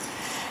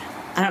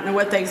 I don't know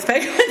what they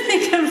expect when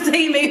they come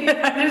see me,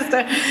 but I just,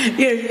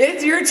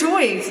 it's your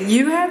choice.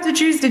 You have to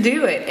choose to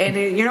do it, and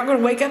you're not going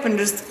to wake up and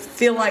just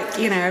feel like,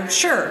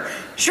 sure,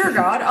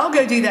 God, I'll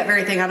go do that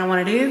very thing I don't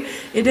want to do.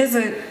 It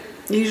doesn't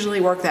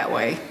usually work that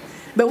way,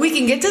 but we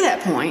can get to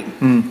that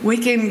point. We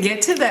can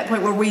get to that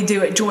point where we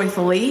do it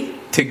joyfully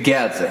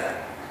together.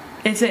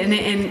 And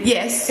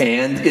yes,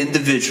 and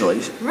individually,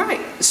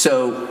 right?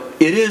 So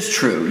it is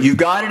true. You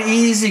got it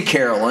easy,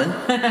 Carolyn.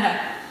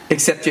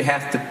 Except you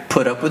have to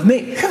put up with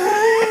me.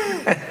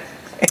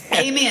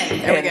 Amen.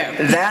 There we go.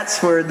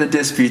 That's where the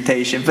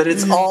disputation, but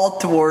it's all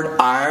toward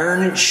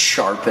iron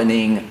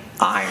sharpening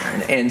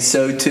iron. And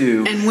so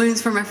too. And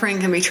wounds from a friend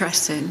can be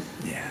trusted.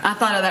 Yeah. I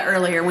thought of that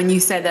earlier when you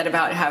said that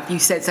about how you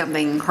said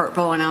something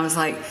hurtful, and I was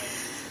like,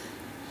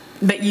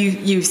 but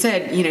you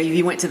said,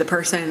 you went to the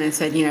person and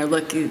said,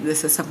 look,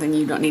 this is something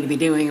you don't need to be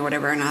doing or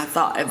whatever. And I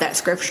thought of that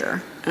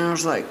scripture. And I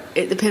was like,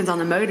 it depends on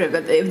the motive,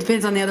 but it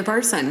depends on the other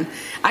person.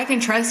 I can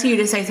trust you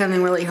to say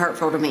something really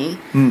hurtful to me.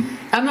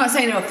 I'm not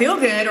saying it'll feel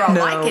good or I'll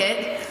like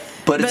it,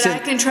 but I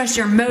can trust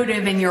your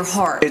motive and your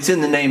heart. It's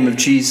in the name of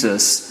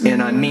Jesus.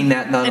 And I mean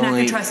that I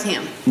can trust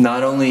him.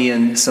 Not only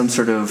in some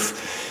sort of,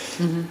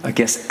 I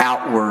guess,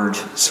 outward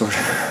sort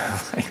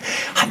of, like,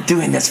 I'm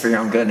doing this for your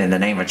own good in the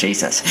name of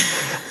Jesus.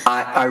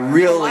 I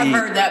really, I've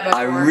heard that before.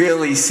 I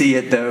really see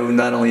it though,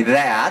 not only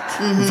that,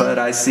 but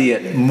I see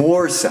it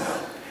more so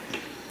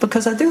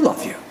because I do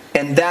love you.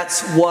 And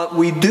that's what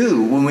we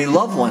do when we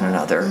love one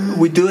another.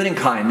 We do it in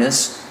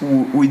kindness.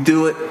 We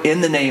do it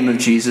in the name of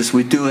Jesus.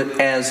 We do it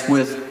as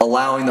with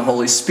allowing the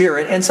Holy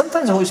Spirit. And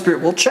sometimes the Holy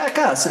Spirit will check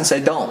us and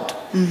say, don't.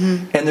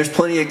 And there's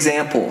plenty of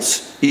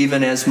examples,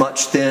 even as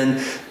much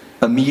then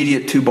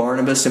immediate to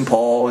Barnabas and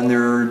Paul and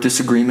their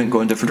disagreement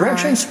going different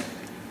directions.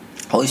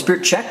 Holy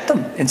Spirit checked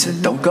them and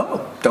said, don't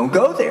go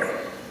there.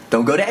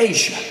 Don't go to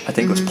Asia. I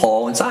think it was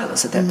Paul and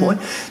Silas at that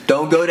point.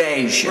 Don't go to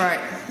Asia. Right.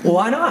 Well,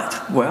 why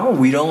not?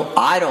 Well,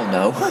 I don't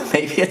know.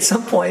 Maybe at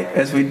some point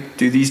as we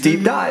do these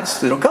deep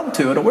dives, it'll come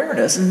to an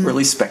awareness,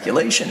 really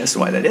speculation as to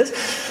why that is.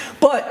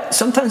 But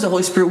sometimes the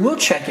Holy Spirit will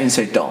check you and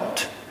say,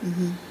 don't.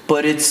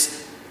 But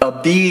it's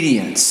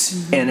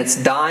obedience and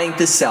it's dying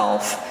to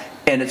self.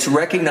 And it's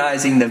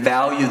recognizing the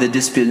value of the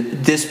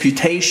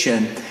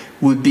disputation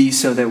would be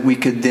so that we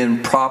could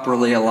then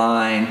properly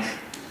align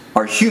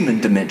our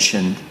human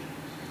dimension,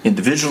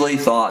 individually,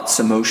 thoughts,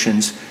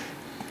 emotions,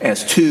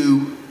 as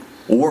two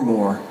or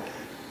more.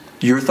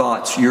 Your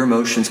thoughts, your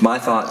emotions, my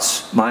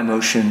thoughts, my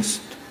emotions,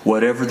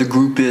 whatever the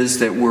group is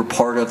that we're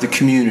part of the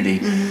community,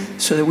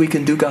 so that we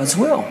can do God's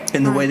will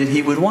in the way that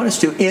He would want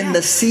us to, in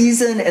the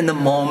season and the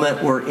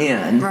moment we're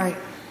in. Right.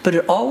 But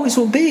it always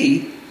will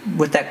be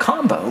with that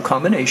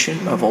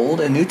combination of Old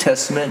and New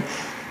Testament,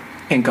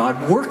 and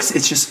God works.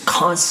 It's just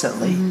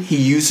constantly. He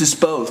uses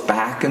both,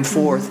 back and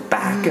forth,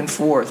 back and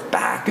forth,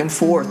 back and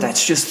forth.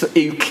 That's just,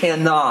 you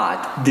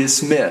cannot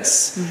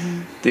dismiss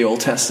the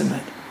Old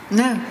Testament.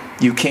 No.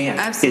 You can't.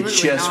 Absolutely it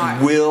just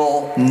not.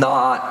 will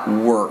not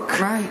work.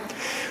 Right.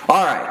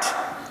 All right.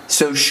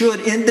 So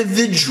should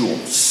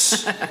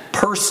individuals,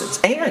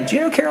 persons, and,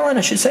 Caroline,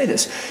 I should say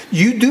this.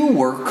 We do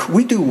work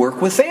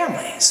with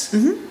families.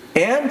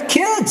 And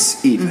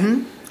kids,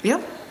 even.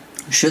 Yep.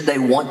 Should they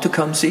want to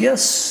come see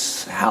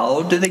us,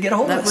 how do they get a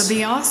hold of us? That would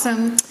be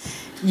awesome.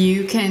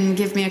 You can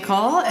give me a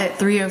call at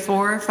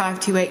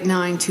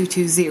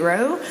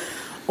 304-528-9220,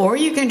 or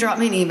you can drop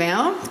me an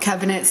email,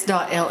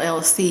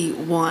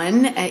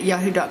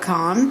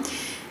 covenants.llc1@yahoo.com.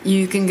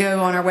 You can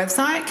go on our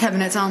website,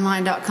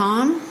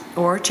 covenantsonline.com,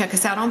 or check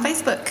us out on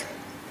Facebook.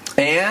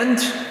 And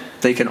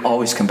they can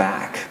always come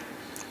back.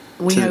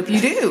 We hope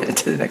you do.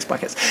 To the next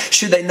podcast.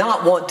 Should they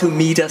not want to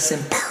meet us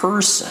in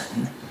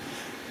person,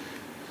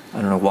 I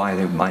don't know why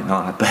they might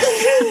not, but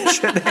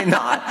should they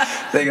not,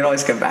 they can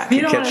always come back.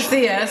 You don't want to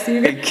see us.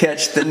 And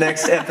catch the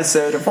next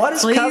episode of What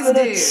is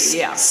Covenants?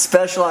 Yeah.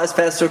 Specialized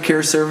Pastoral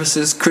Care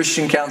Services,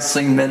 Christian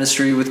Counseling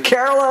Ministry with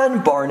Carolyn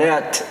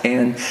Barnett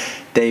and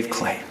Dave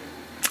Clay.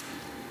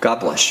 God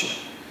bless you.